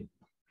identity.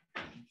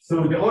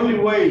 So the only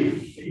way,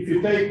 if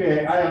you take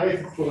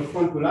IRS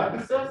correspond to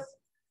lattices,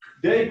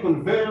 they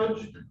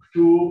converge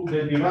to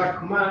the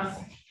Dirac mass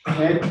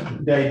and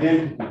the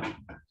identity.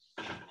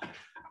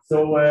 So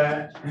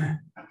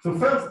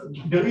first,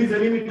 there is a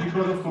limit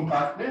because of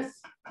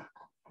compactness.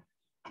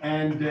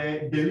 And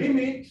the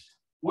limit,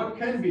 what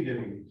can be the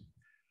limit?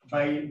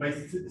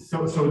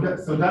 So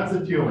that's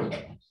the theorem.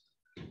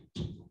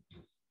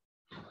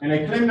 And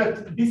I claim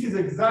that this is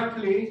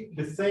exactly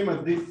the same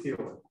as this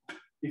theorem.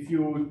 If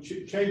you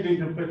change the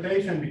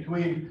interpretation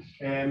between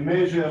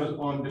measures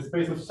on the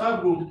space of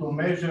subgroup to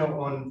measure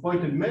on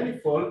pointed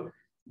manifold,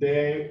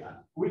 the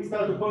weak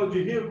star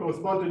topology here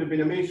corresponds to the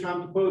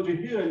Benjamin-Schramm topology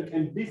here,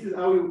 and this is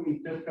how you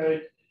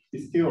interpret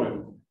this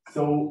theorem.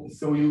 So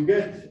you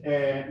get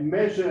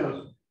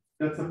measures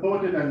that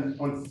supported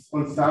on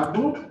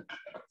subgroup,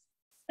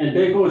 and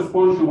they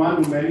correspond to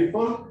one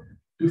manifold.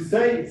 To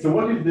say, so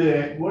what is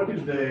the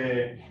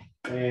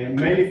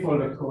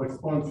manifold that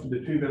corresponds to the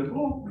trivial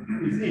group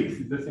is X,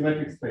 is the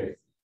symmetric space.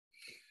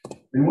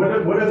 And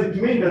what does it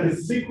mean that the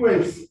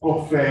sequence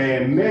of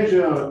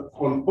measure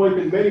on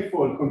pointed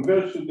manifold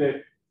converges to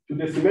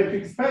the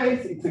symmetric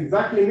space? It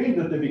exactly means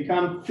that they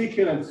become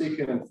thicker and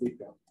thicker and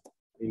thicker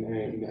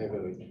in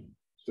average.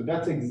 So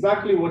that's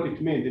exactly what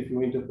it means if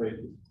you interpret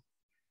it.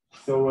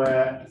 So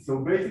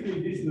basically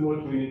this is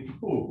what we need to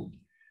prove.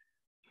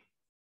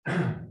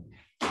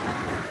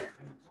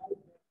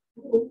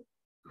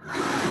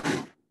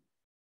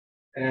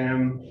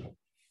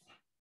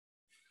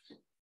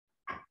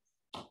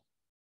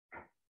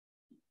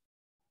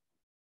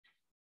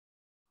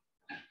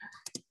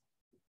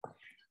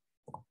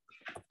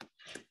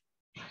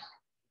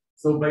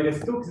 So by the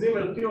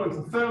Stokes-Zimmer theorem,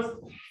 so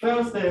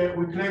first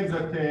we claim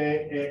that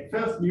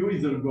first mu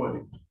is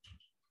ergodic.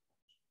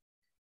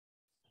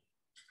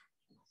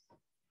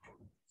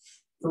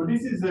 So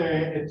this is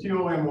a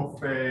theorem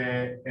of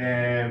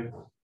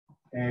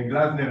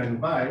Gelander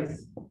and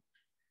Weiss.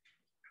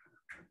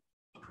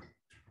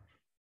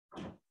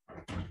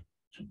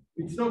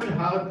 It's not a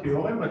hard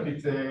theorem, but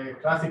it's a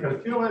classical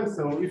theorem.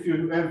 So if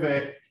you have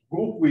a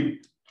group with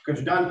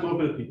Kashdan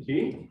property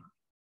T,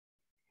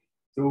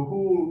 so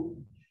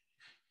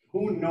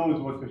who knows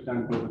what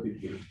Kashdan property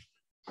T is?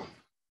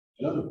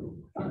 A lot of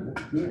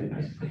people.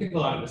 I think a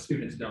lot of the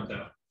students don't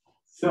know.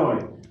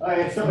 Sorry.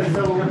 So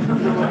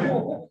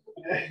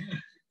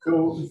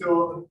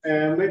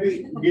maybe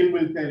Gil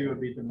will tell you a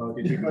bit about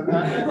it because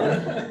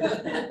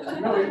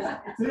no,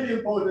 it's really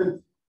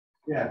important.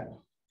 Yeah.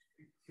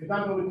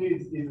 Kashdan property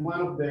is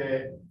one of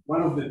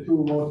the two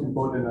most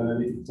important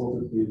analytic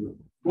properties of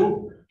group.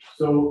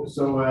 But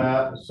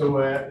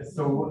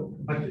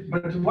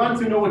once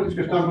you know what is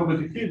Kashdan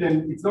property is, then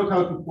it's not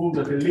hard to prove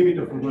that the limit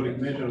of ergodic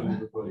measures is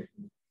ergodic.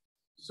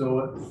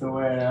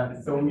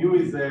 So mu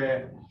is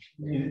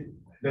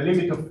the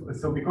limit of,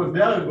 so because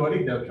they are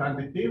ergodic, they are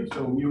transitive,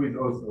 so mu is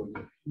also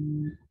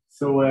ergodic.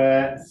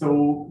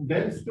 So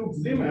then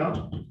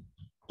Stokes-Zimmer,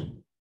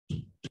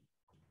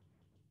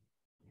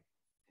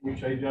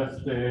 which I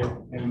just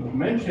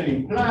mentioned,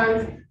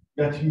 implies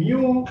that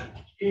mu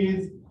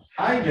is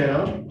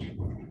either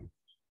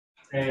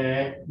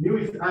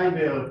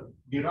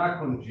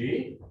Dirac on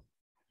G,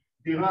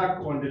 Dirac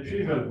on the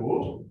trivial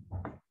group,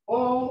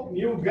 or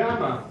mu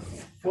gamma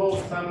for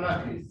some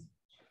lattice.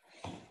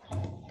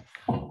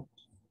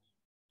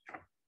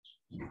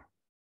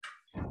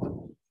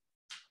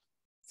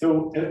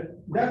 So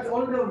that's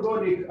all the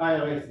ergodic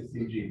IRSs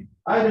in G.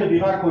 Either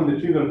Dirac on the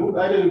trivial group,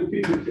 either you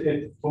fit it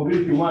at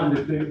probability 1,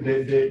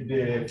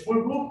 the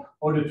full group,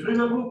 or the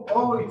trivial group,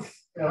 or it's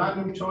a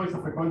random choice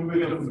of a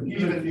conjugate of a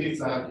given Felix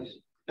lattice.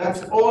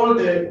 That's all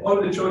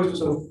the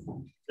choices of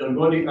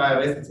ergodic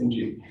IRSs in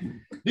G.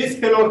 This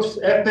cannot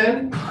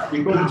happen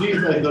because G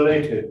is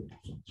isolated.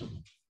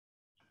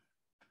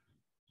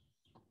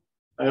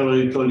 I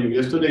already told you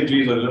yesterday,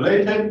 G is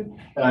isolated,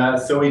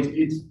 so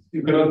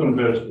you cannot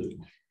converge it.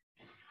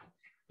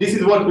 This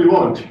is what we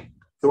want.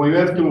 So we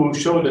have to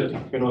show that you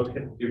cannot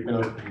do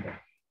that.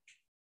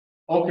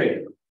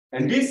 Okay,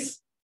 and this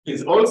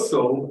is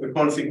also a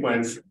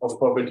consequence of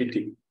property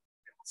T.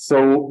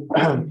 So,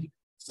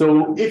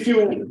 so if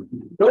you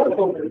know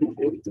property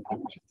T,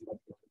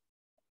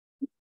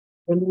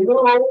 and you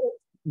know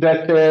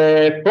that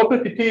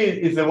property T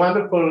is a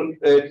wonderful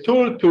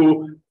tool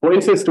to, for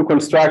instance, to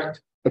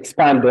construct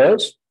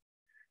expanders,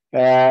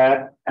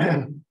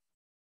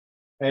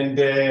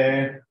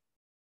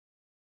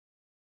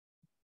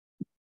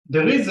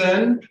 the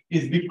reason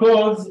is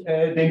because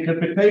the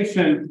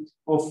interpretation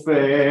of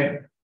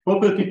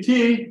property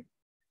T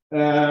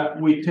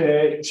with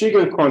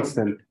Tsachik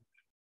constant.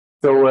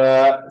 So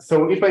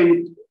if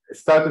I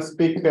start to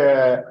speak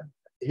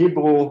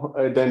Hebrew,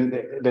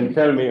 then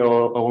tell me,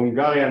 or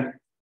Hungarian.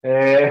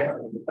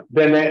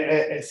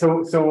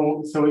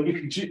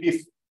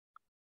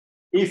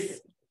 If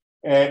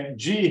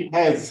G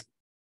has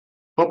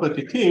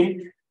property T.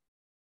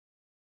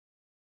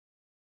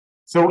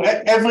 So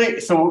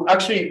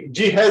actually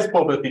G has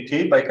property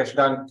T by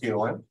Kashdan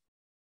theorem.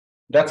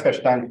 That's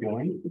Kashdan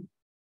theorem.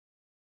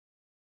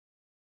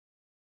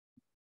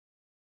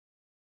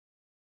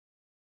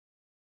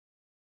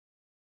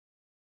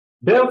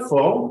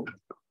 Therefore,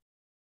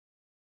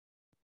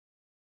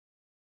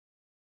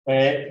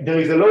 there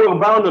is a lower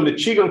bound on the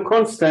Tsachik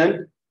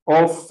constant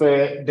of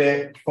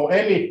for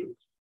any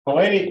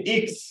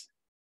X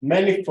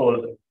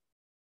manifold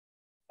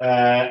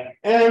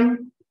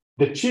M,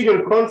 the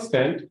Tsachik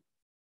constant,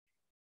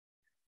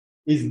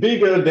 is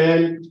bigger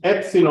than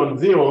epsilon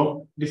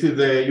 0. This is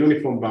the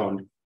uniform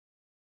bound.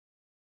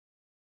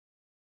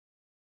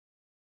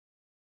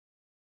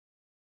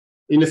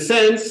 In a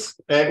sense,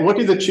 what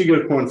is the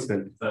Tsachik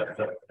constant?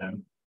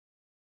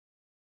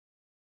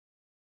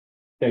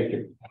 Thank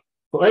you.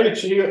 So what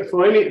is the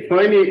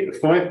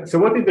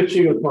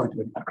Tsachik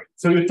constant?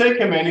 So you take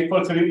a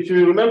manifold. So if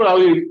you remember how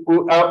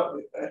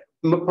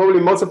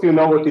probably most of you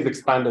know what is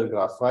expanded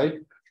graph, right?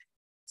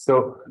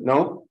 So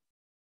no.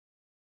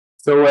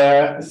 So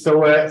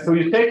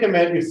you take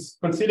you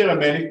consider a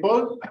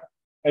manifold,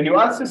 and you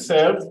ask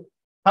yourself,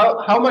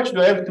 how much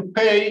do I have to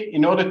pay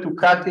in order to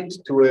cut it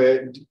to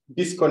a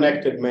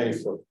disconnected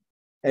manifold?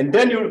 And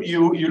then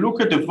you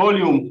look at the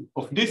volume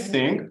of this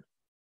thing,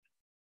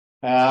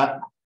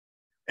 and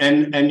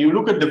you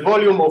look at the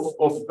volume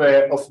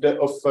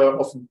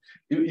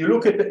you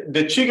look at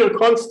the Tsachik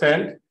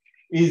constant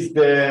is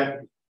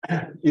the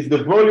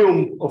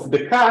volume of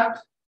the cut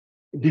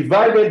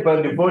divided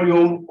by the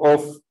volume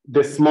of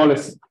the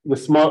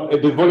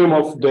volume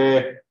of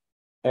the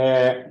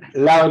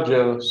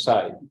larger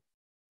side.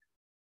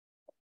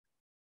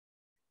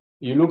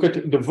 You look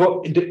at the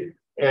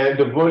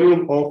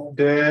volume of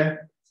the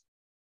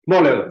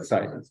smaller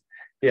side.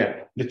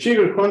 Yeah, the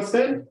Tsachik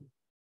constant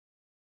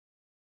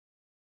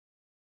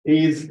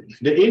is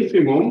the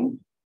infimum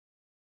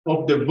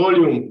of the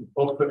volume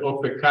of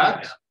a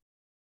cut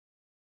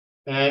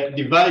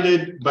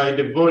divided by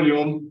the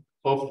volume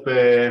of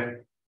the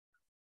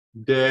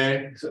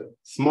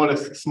smaller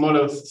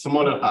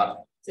half.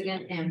 It's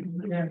again M.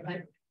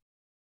 Right?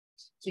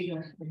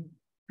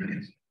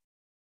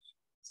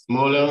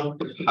 Smaller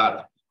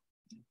half.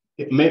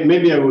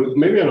 Maybe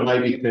I'll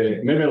write it.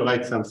 Maybe I'll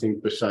write something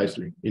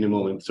precisely in a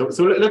moment. So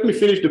let me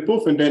finish the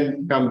proof and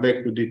then come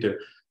back to detail.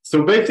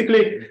 So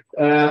basically,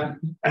 in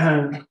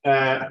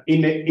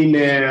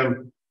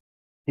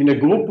a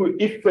group,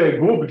 if a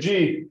group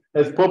G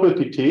has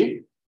property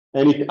T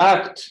and it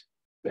acts,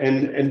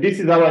 and this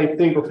is how I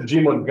think of G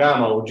mod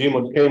gamma or G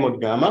mod K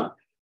mod gamma.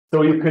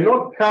 So you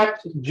cannot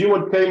cut G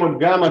mod K mod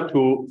gamma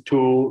to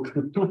two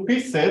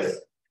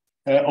pieces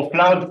of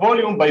large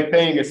volume by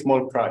paying a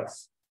small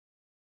price.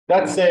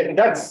 That's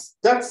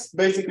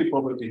basically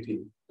property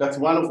T. That's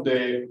one of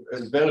the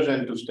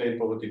versions to state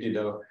property T.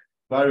 There are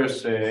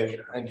various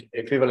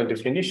equivalent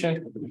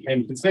definitions,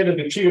 and to say that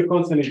the Tsachik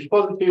constant is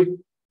positive,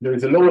 there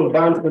is a lower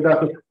bound for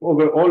that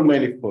over all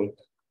manifolds.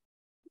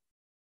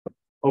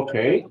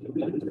 Okay.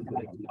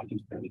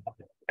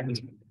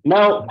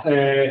 Now,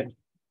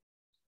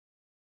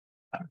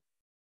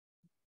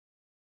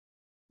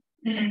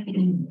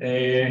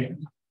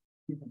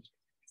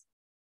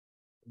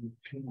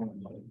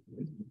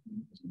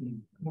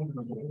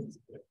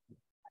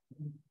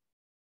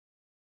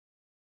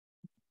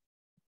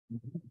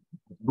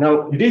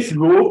 now this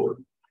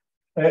group,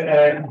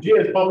 G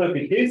has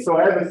property T, so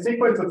I have a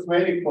sequence of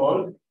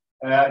manifolds.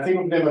 Think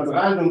of them as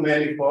random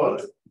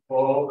manifolds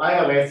or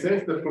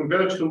IRSs that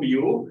converge to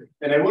mu,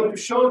 and I want to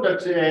show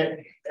that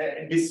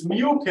this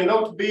mu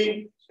cannot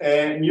be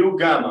mu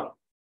gamma.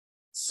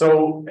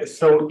 So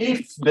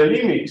if the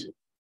limit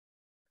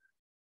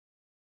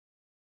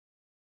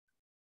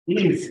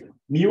is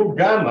mu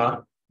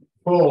gamma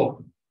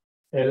for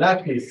a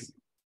lattice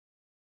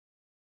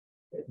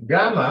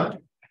gamma,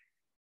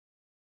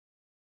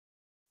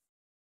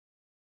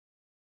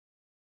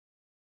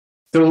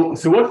 so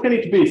what can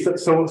it be?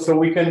 So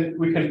we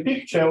can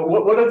picture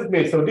what does it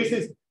mean? So this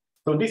is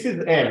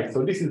M.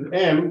 So this is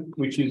M,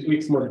 which is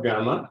X mod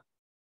gamma,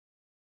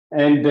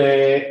 and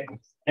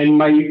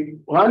my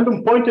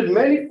random pointed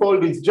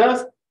manifold is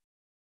just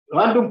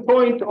random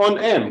point on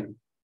M.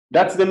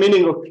 That's the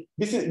meaning of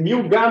this is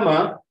mu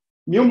gamma.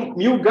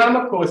 Mu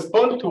gamma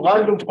corresponds to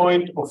random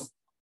point of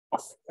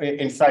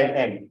inside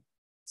M.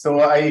 So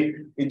I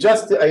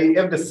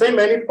have the same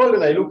manifold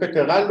and I look at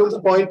a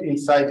random point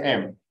inside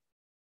M.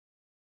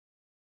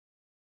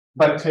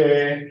 But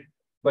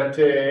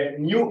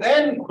mu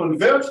n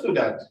converges to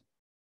that.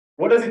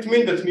 What does it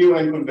mean that mu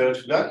n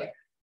converges to that?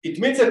 It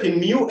means that in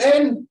mu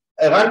n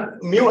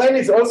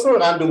is also a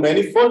random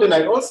manifold, and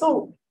I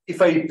also,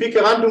 if I pick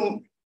a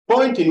random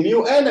point in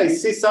mu n, I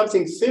see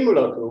something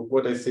similar to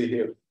what I see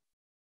here.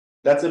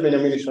 That's a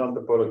Benjaminian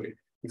topology.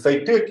 If I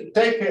take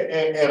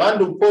a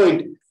random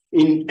point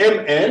in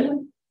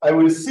Mn, I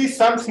will see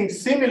something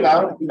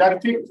similar in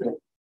that picture.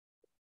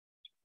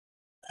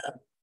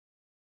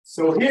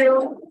 So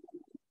here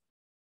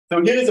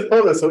is a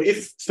problem. So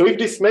if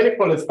this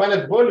manifold has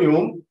finite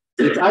volume,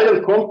 it's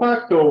either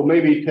compact or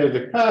maybe it has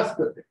a cusp.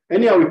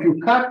 Anyhow, if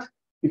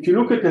you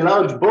look at a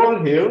large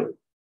ball here,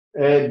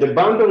 the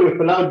boundary of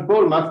a large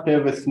ball must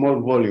have a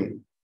small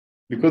volume,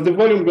 because the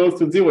volume goes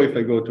to zero if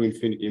I go to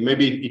infinity.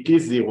 Maybe it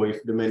is zero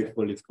if the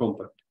manifold is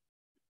compact.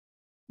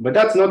 But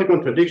that's not a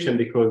contradiction,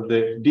 because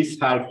this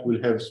half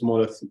will have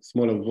smaller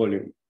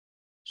volume.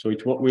 So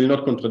it will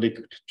not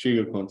contradict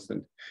Tsachik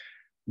constant.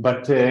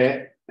 But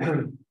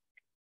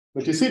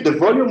you see, the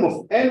volume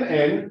of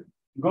Mn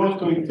goes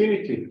to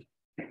infinity.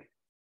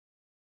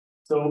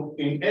 So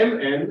in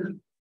MN,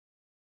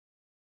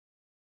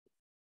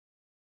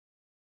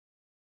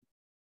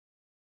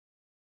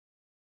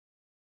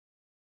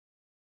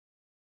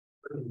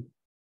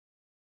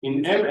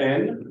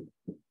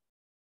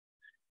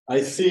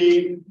 I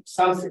see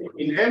something.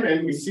 In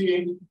MN, we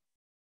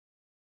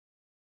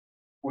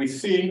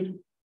see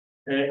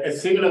a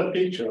similar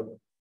picture.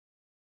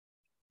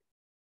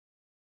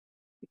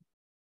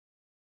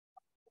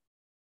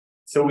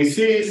 So we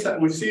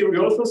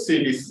also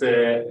see this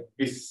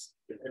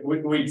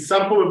with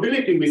some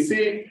probability, we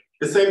see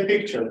the same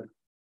picture.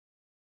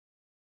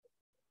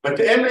 But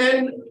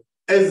MN,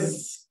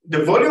 as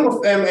the volume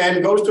of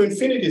MN goes to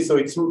infinity, so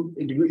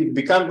it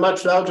becomes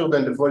much larger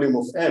than the volume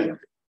of M.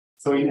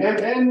 So in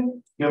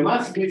MN, there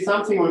must be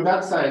something on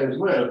that side as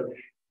well,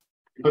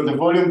 because the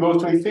volume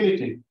goes to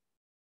infinity.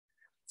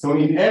 So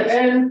in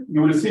MN,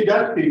 you will see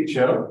that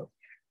picture,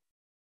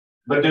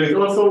 but there is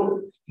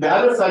also, the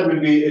other side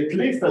will be at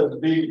least as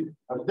big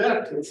as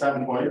that at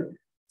some point.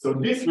 So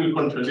this will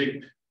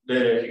contradict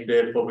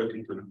the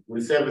property.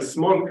 We have a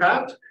small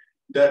cut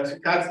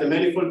that cuts the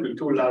manifold to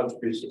two large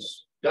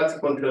pieces. That's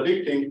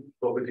contradicting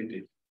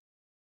property.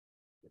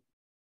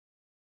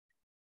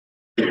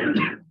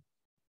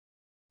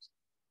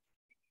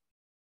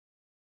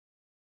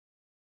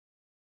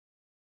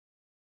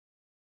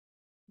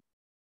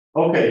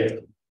 Okay.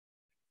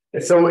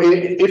 So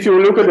if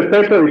you look at the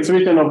paper, it's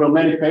written over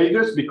many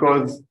pages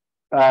because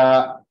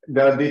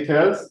there are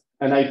details,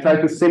 and I try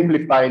to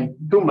simplify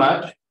too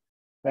much.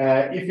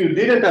 If you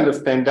didn't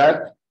understand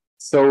that,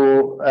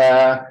 so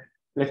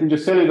let me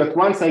just tell you that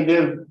once I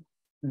gave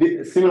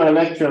the similar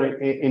lecture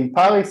in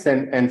Paris,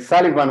 and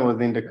Sullivan was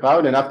in the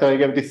crowd, and after I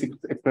gave this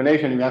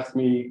explanation, he asked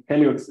me,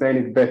 "Can you explain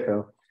it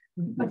better?"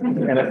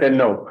 And I said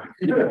no.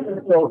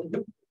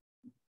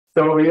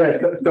 So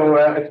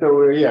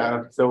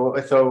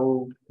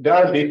there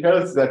are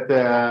details that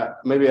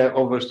maybe I'm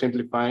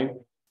oversimplifying,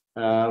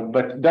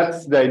 but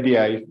that's the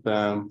idea.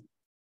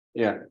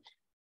 Yeah.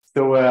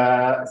 So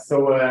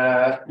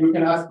you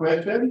can ask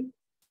questions,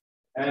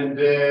 and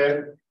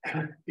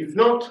if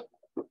not,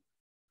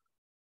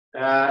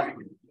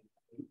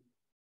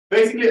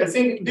 basically, I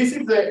think this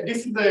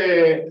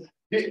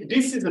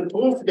is a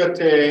proof that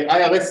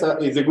IRS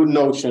is a good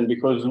notion,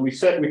 because we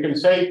can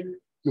say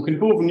you can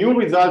prove new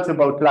results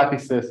about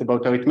lattices,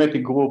 about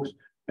arithmetic groups,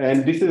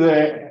 and this is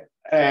a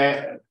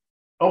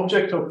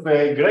object of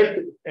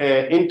great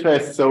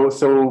interest.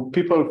 So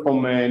people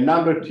from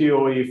number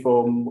theory,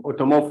 from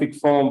automorphic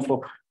form,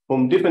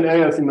 from different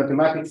areas in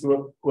mathematics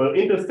were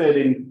interested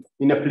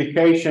in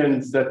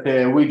applications that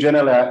we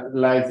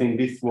generalize in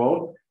this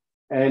world.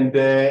 And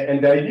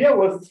the idea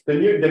was,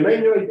 the main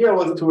new idea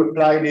was to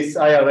apply this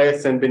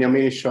IRS and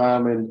Benjamin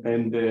Schramm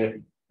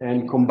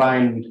and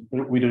combine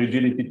with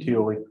rigidity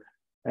theory.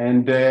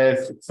 And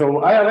so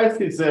IRS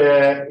is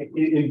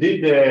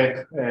indeed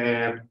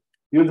a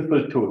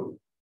useful tool.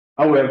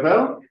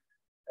 However,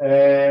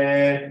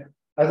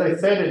 as I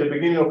said at the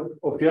beginning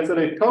of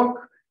yesterday's talk,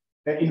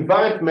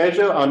 invariant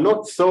measures are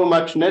not so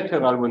much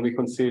natural when we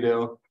consider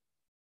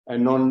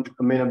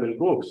non-amenable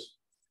groups.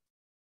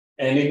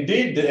 And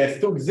indeed,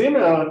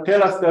 Stuck-Zimmer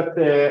tell us that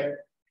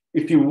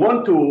if you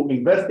want to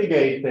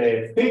investigate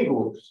thin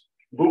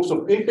groups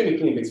of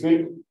infinite limits,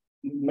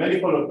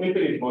 manifold of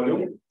infinite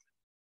volume,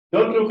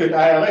 don't look at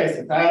IRS.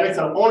 IRS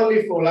are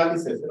only for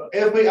lattices.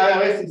 Every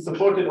IRS is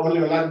supported only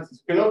on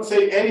lattices. You cannot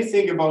say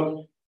anything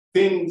about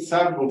thin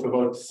subgroup,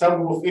 about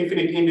subgroup of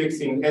infinite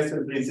indexing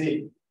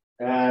SL3Z.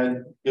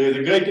 And there is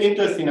a great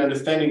interest in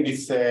understanding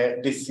these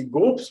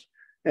groups,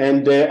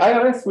 and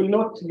IRS will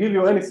not give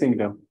you anything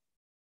there.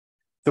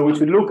 So we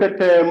should look at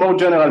more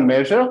general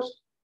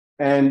measures,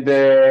 and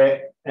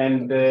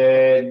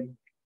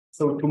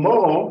so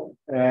tomorrow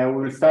we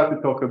will start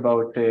to talk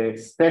about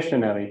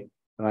stationary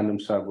random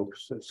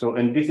subgroups. So,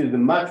 and this is a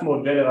much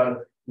more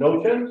general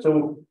notion.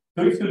 So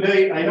if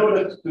today, I know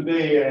that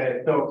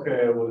today talk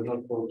was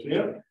not so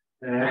clear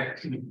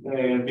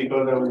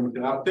because I was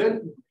interrupted.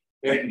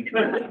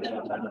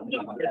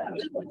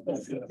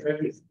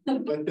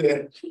 But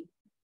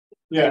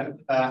yeah,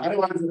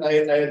 otherwise I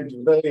had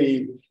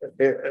very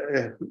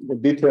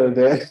detailed.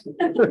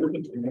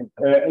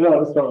 No,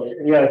 sorry.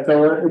 Yeah, so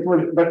it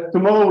was, but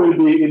tomorrow will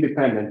be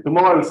independent.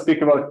 Tomorrow I'll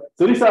speak about.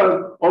 So these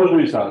are all the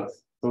results.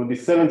 So the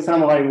 7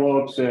 summary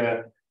works,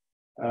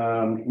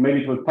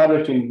 maybe it was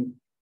published in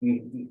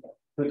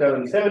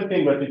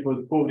 2017, but it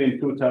was proved in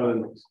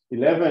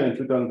 2011 and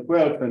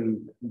 2012,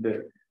 and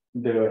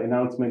the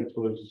announcement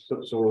was,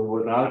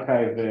 so the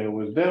archive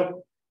was there.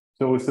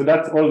 So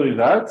that's all the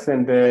results,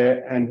 and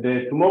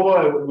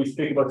tomorrow we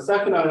speak about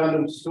stationary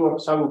random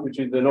subgroup, which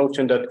is the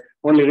notion that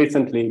only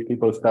recently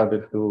people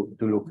started to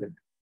look at.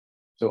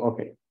 So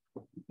okay.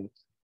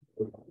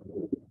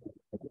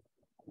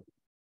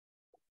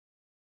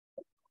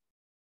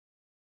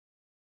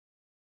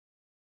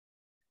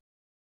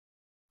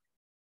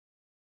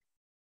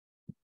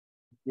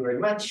 Thank you very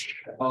much.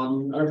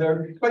 Are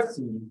there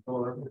questions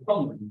or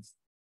comments?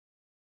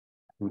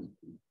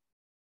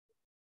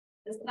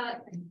 Is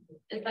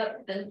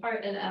that the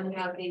part in M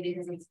happy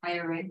because it's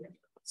higher rank?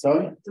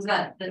 Sorry? Does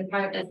that, the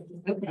part that's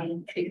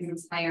open because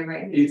it's higher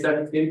rank? Is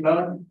that the same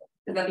part?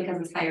 Is that because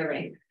it's higher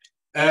rank?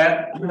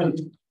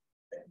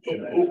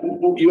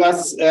 You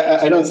ask,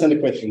 I don't understand the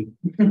question.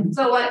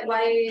 So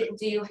why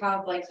do you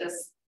have like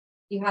this?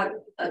 You have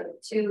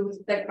two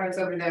thick parts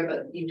over there,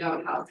 but you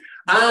don't have.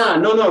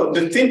 No.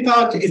 The thin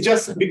part is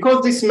just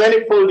because this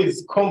manifold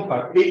is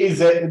compact.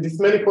 This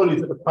manifold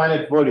is a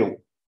finite volume,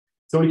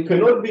 so it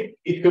cannot be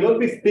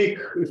thick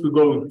if we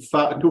go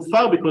too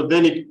far, because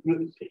then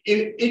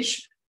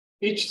each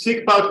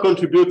thick part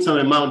contributes some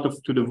amount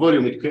to the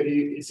volume.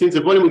 Since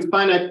the volume is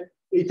finite,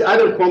 it's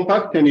either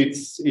compact and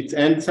it's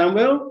ends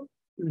somewhere.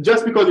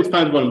 Just because it's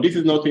finite volume, this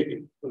is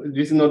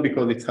not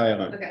because it's higher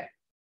rank. Okay.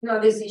 No,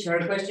 this is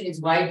your question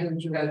is why don't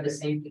you have the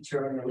same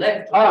picture on the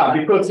left?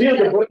 Because here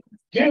the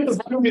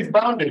volume is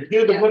bounded.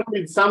 Here the volume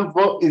is some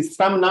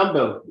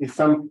number, is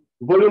some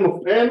volume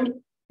of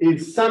M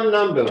is some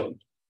number.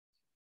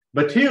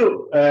 But here,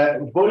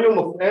 volume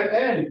of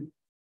Mn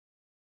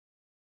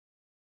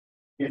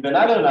is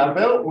another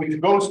number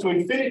which goes to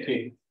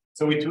infinity.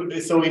 So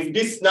if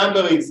this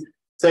number is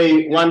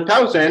say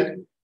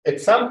 1,000, at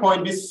some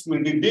point this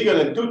will be bigger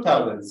than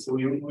 2,000. So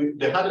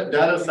the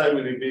other side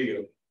will be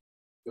bigger.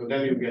 So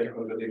then you get a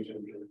contradiction.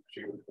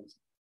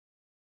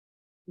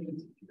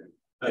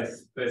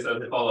 Nice. As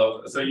a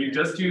follow-up, so you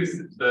just use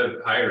the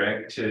high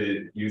rank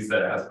to use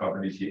that as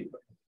property T.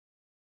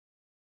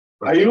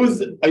 I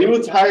use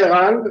high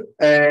rank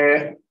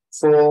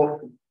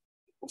for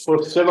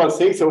several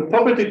things. So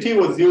property T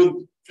was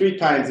used 3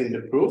 times in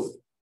the proof.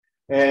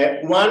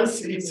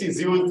 Once it is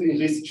used in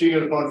this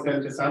trivial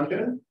constant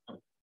assumption,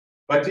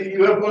 but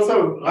you have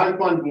also rank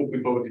 1 group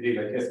with property T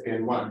like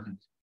SPN1.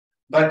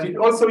 But it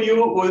also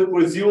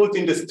was used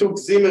in the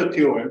Stuck-Zimmer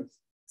theorem.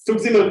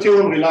 Stuck-Zimmer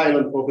theorem relies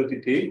on property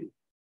T.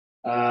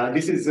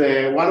 This is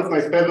one of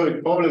my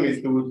favorite problems,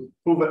 is to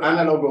prove an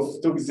analog of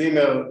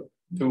Stuck-Zimmer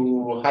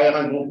to higher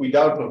rank group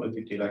without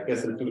property T, like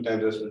SL2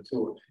 times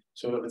SL2.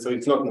 So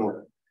it's not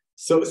known.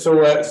 So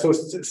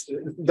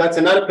that's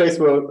another place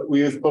where we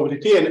use property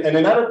T, and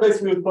another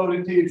place we use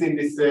property T is in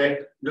this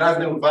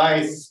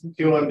Glasner-Weiss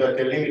theorem that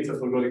the limits of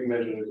algorithmic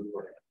measures is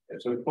work.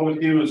 So property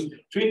T used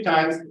 3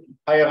 times.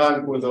 Higher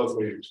rank was also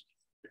used.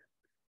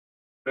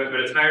 But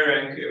it's higher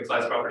rank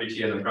implies property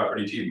T, and then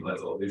property T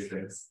implies all these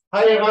things.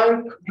 Higher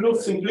rank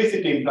plus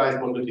simplicity implies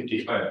property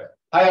T. Oh, yeah.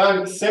 Higher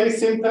rank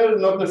semi-simple,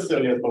 not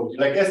necessarily a property.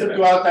 Like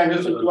SL2R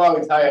times SL2R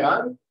is higher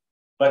rank,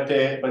 but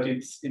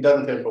it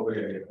doesn't have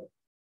property T.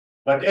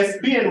 But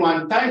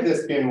SPN1 times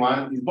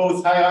SPN1 is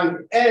both higher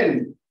rank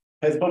and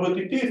has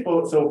property T.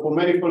 So for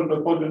manifold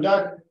control to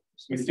that,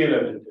 we still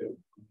have it.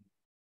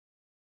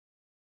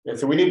 Yeah,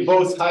 so we need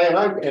both higher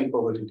rank and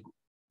property T.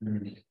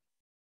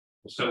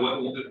 So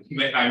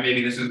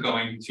maybe this is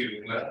going to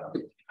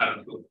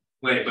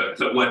wait, but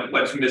so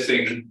what's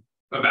missing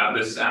about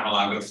this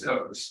analog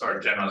or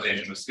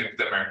generalization of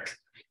Stuck-Zimmer?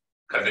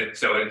 Because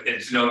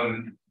it's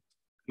known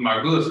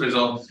Margulis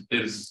result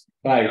is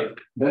right.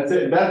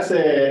 That's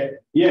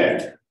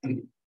yeah.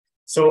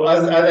 So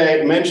as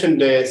I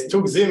mentioned,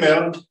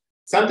 Stuck-Zimmer,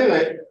 something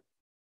like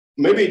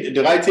maybe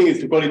the right thing is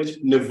to call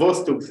it Neveu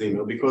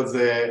Stuck-Zimmer, because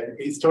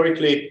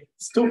historically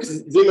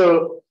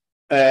Stuck-Zimmer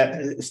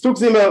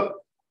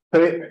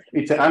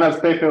it's an annals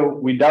paper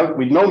with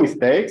no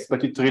mistakes,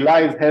 but it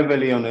relies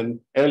heavily on an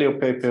earlier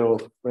paper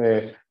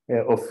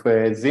of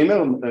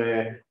Zimmer,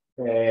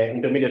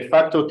 intermediate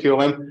factor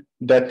theorem,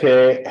 that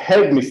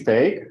had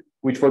mistake,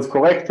 which was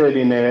corrected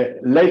in a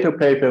later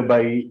paper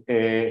by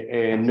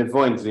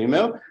Neveu and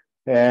Zimmer,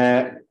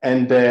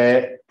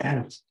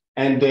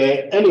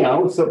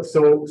 anyhow,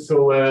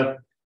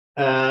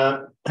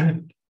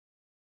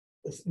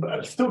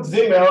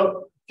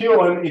 Stuck-Zimmer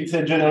theorem, it's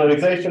a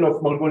generalization of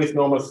Margulis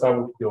normal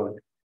subgroup theorem.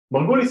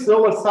 Margulis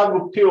normal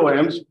subgroup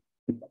theorems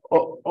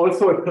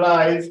also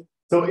applies.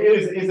 So here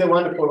is a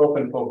wonderful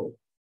open problem.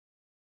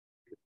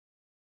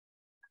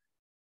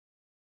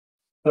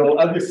 So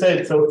as we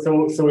said, so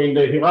in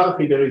the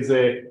hierarchy there is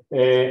a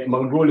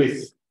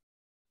Margulis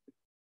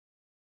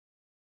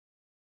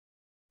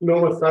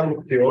normal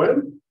subgroup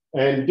theorem,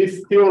 and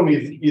this theorem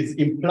is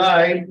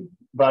implied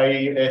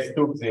by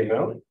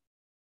Stuck-Zimmer.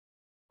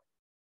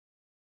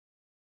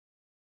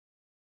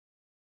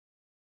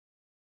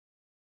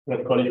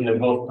 Let's call it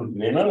Neveu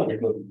Stuck-Zimmer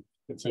because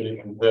it's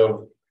really there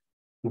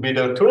to be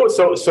there too.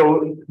 So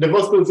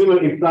Neveu Stuck-Zimmer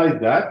implies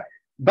that,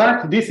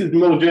 but this is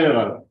more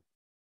general.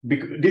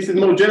 This is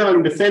more general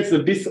in the sense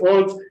that this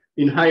holds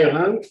in higher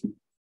rank,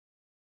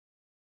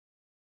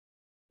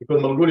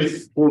 because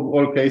Margulis prove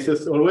all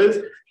cases always,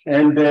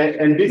 and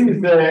this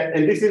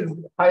is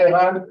higher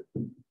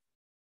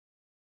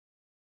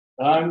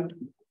rank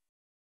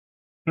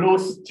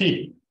plus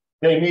T.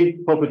 They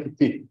need property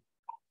T.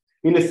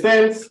 In a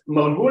sense,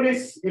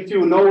 Margulis, if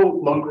you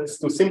know Margulis,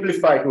 to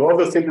oversimplify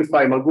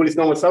Margulis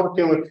normal subgroup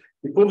theorem,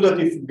 you prove that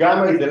if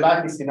gamma is the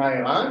lattice in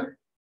higher rank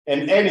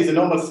and n is a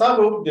normal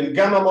subgroup, then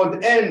gamma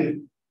mod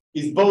n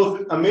is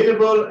both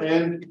amenable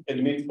and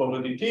admits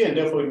property T, and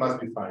therefore it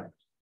must be finite.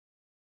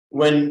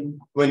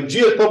 When G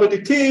has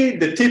property T,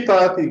 the T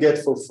part you get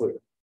for free.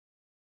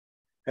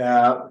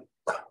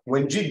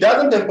 when G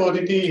doesn't have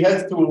property, he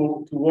has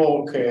to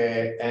work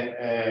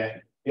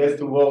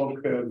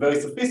very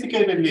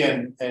sophisticatedly,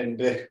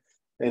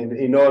 and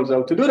he knows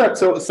how to do that.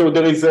 So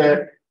there is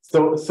a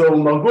so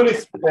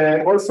Margulis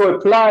also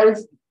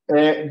applies.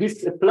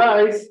 This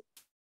applies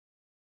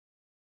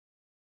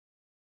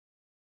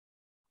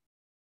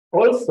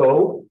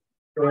also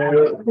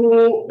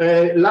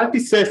to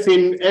lattices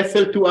in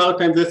SL2R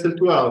times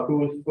SL2R,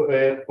 to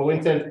for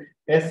instance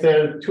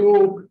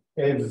SL2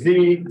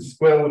 Z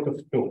square root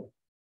of 2.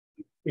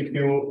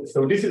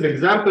 So this is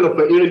example of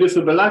an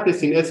irreducible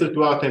lattice in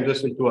SL2R times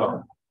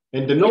SL2R.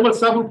 And the normal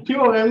subgroup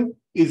theorem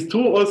is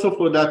true also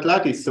for that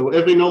lattice. So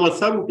every normal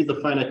subgroup is a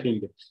finite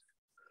index.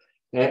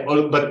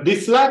 But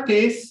this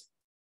lattice,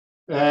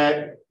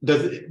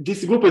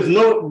 this group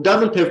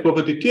doesn't have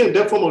property T, and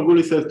therefore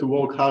Margulis has to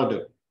work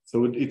harder.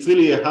 So it's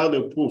really a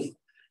harder proof.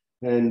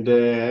 And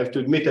I have to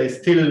admit, I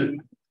still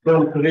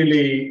don't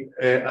really,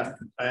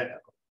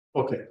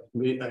 okay,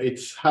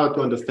 it's hard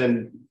to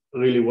understand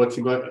really what's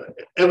going on.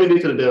 Every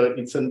detail there,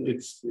 it's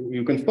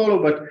you can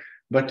follow,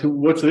 but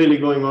what's really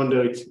going on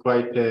there, it's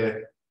quite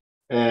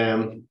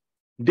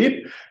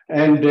deep.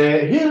 And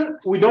here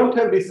we don't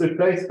have this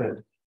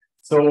replacement.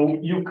 So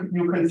you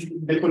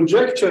can, the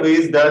conjecture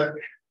is that,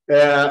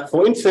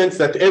 for instance,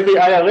 that every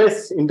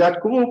IRS in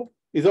that group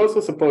is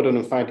also supported on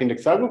a finite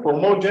index subgroup, or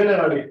more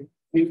generally,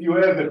 if you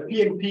have a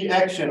PNP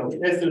action of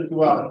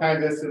SL2R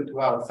times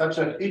SL2R, such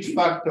that each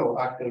factor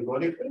acts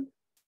algorithmically,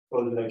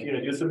 called like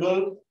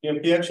irreducible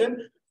PNP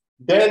action,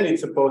 then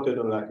it's supported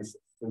on lattices.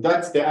 And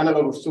that's the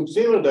analog of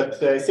Subgroups that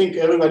I think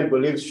everybody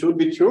believes should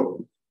be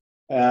true,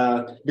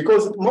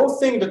 because most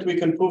things that we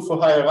can prove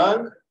for higher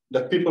rank,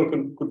 that people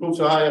could prove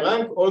for higher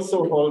rank,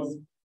 also holds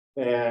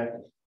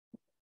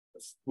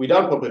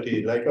without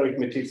property like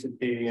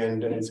arithmeticity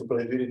and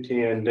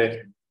superability and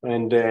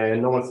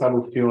normal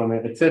subgroup theorem,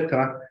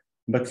 etc.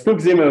 But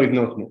Stuck-Zimmer is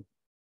not new.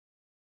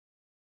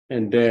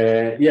 And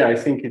yeah, I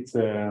think it's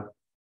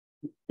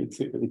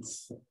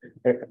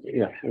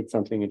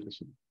something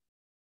interesting.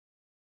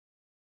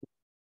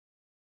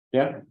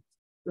 Yeah.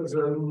 Does a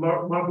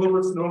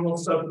Margulis normal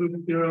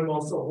subgroup theorem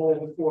also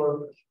hold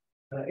for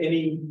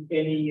any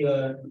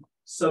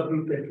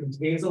subgroup that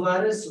contains a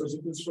lattice, or is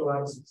it just for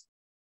lattices?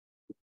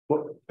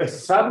 A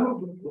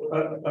subgroup,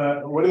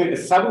 what do you mean? A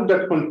subgroup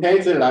that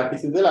contains a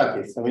lattice is a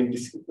lattice. I mean,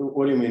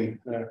 what do you mean?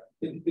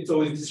 It's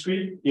always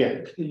discrete?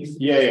 Yeah.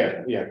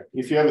 Yeah.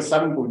 If you have a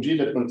subgroup of G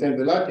that contains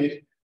a lattice,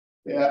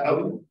 if I have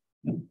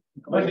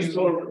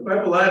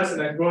a lattice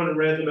and I throw in a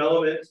random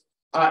element,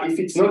 if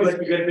it's not like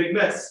you get a big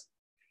mess.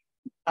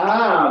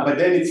 But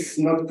then it's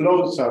not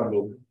closed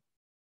subgroup.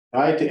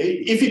 Right?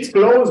 If it's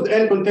closed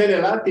and contains a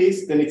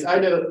lattice, then it's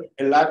either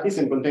a lattice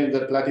and contains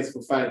that lattice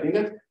for finite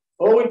index,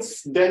 or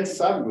it's dense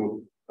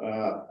subgroup.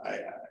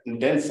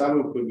 Dense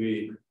subgroup could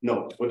be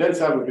no. For dense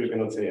subgroup, you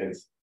cannot say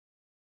yes.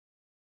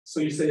 So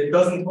you say it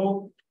doesn't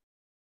hold?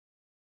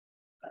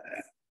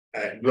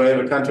 Do I have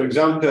a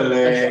counterexample?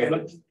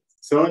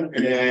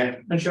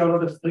 And shall I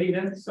have three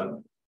then?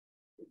 So.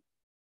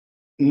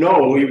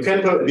 No, you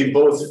can't be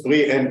both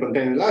free and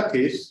contain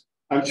lattice.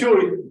 I'm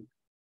sure.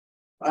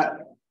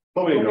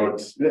 Probably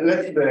not.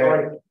 Let's.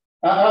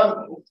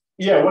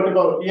 Yeah. What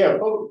about? Yeah.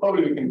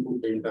 Probably we can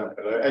put the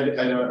example. I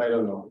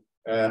don't know.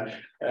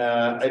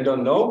 I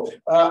don't know.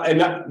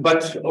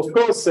 But of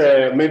course,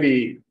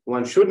 maybe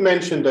one should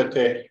mention that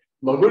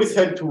Margulis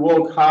had to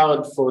work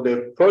hard for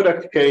the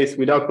product case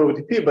without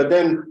property T, but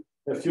then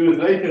a few years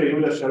later,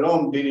 Yehuda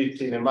Shalom did it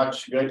in a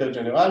much greater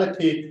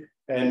generality.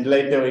 And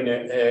later,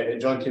 in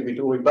jointly with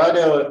Uri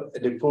Bader,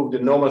 they proved the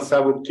normal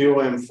subgroup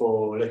theorem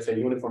for, let's say,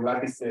 uniform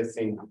lattices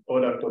in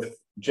product of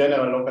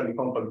general locally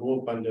compact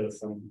group under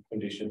some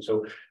conditions.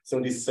 So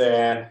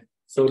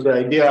the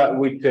idea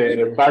with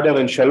Bader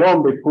and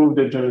Shalom, they proved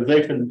the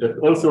generalization that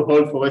also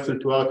hold for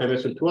SL2R and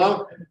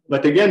SL2R.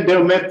 But again,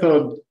 their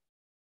method,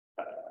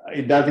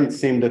 it doesn't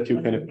seem that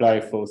you can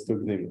apply for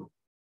Stuck-Zimmer.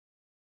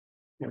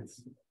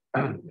 Yes.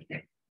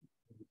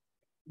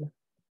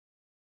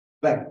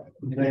 Right.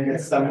 Then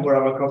it's time for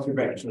our coffee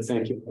break.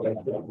 Thank you.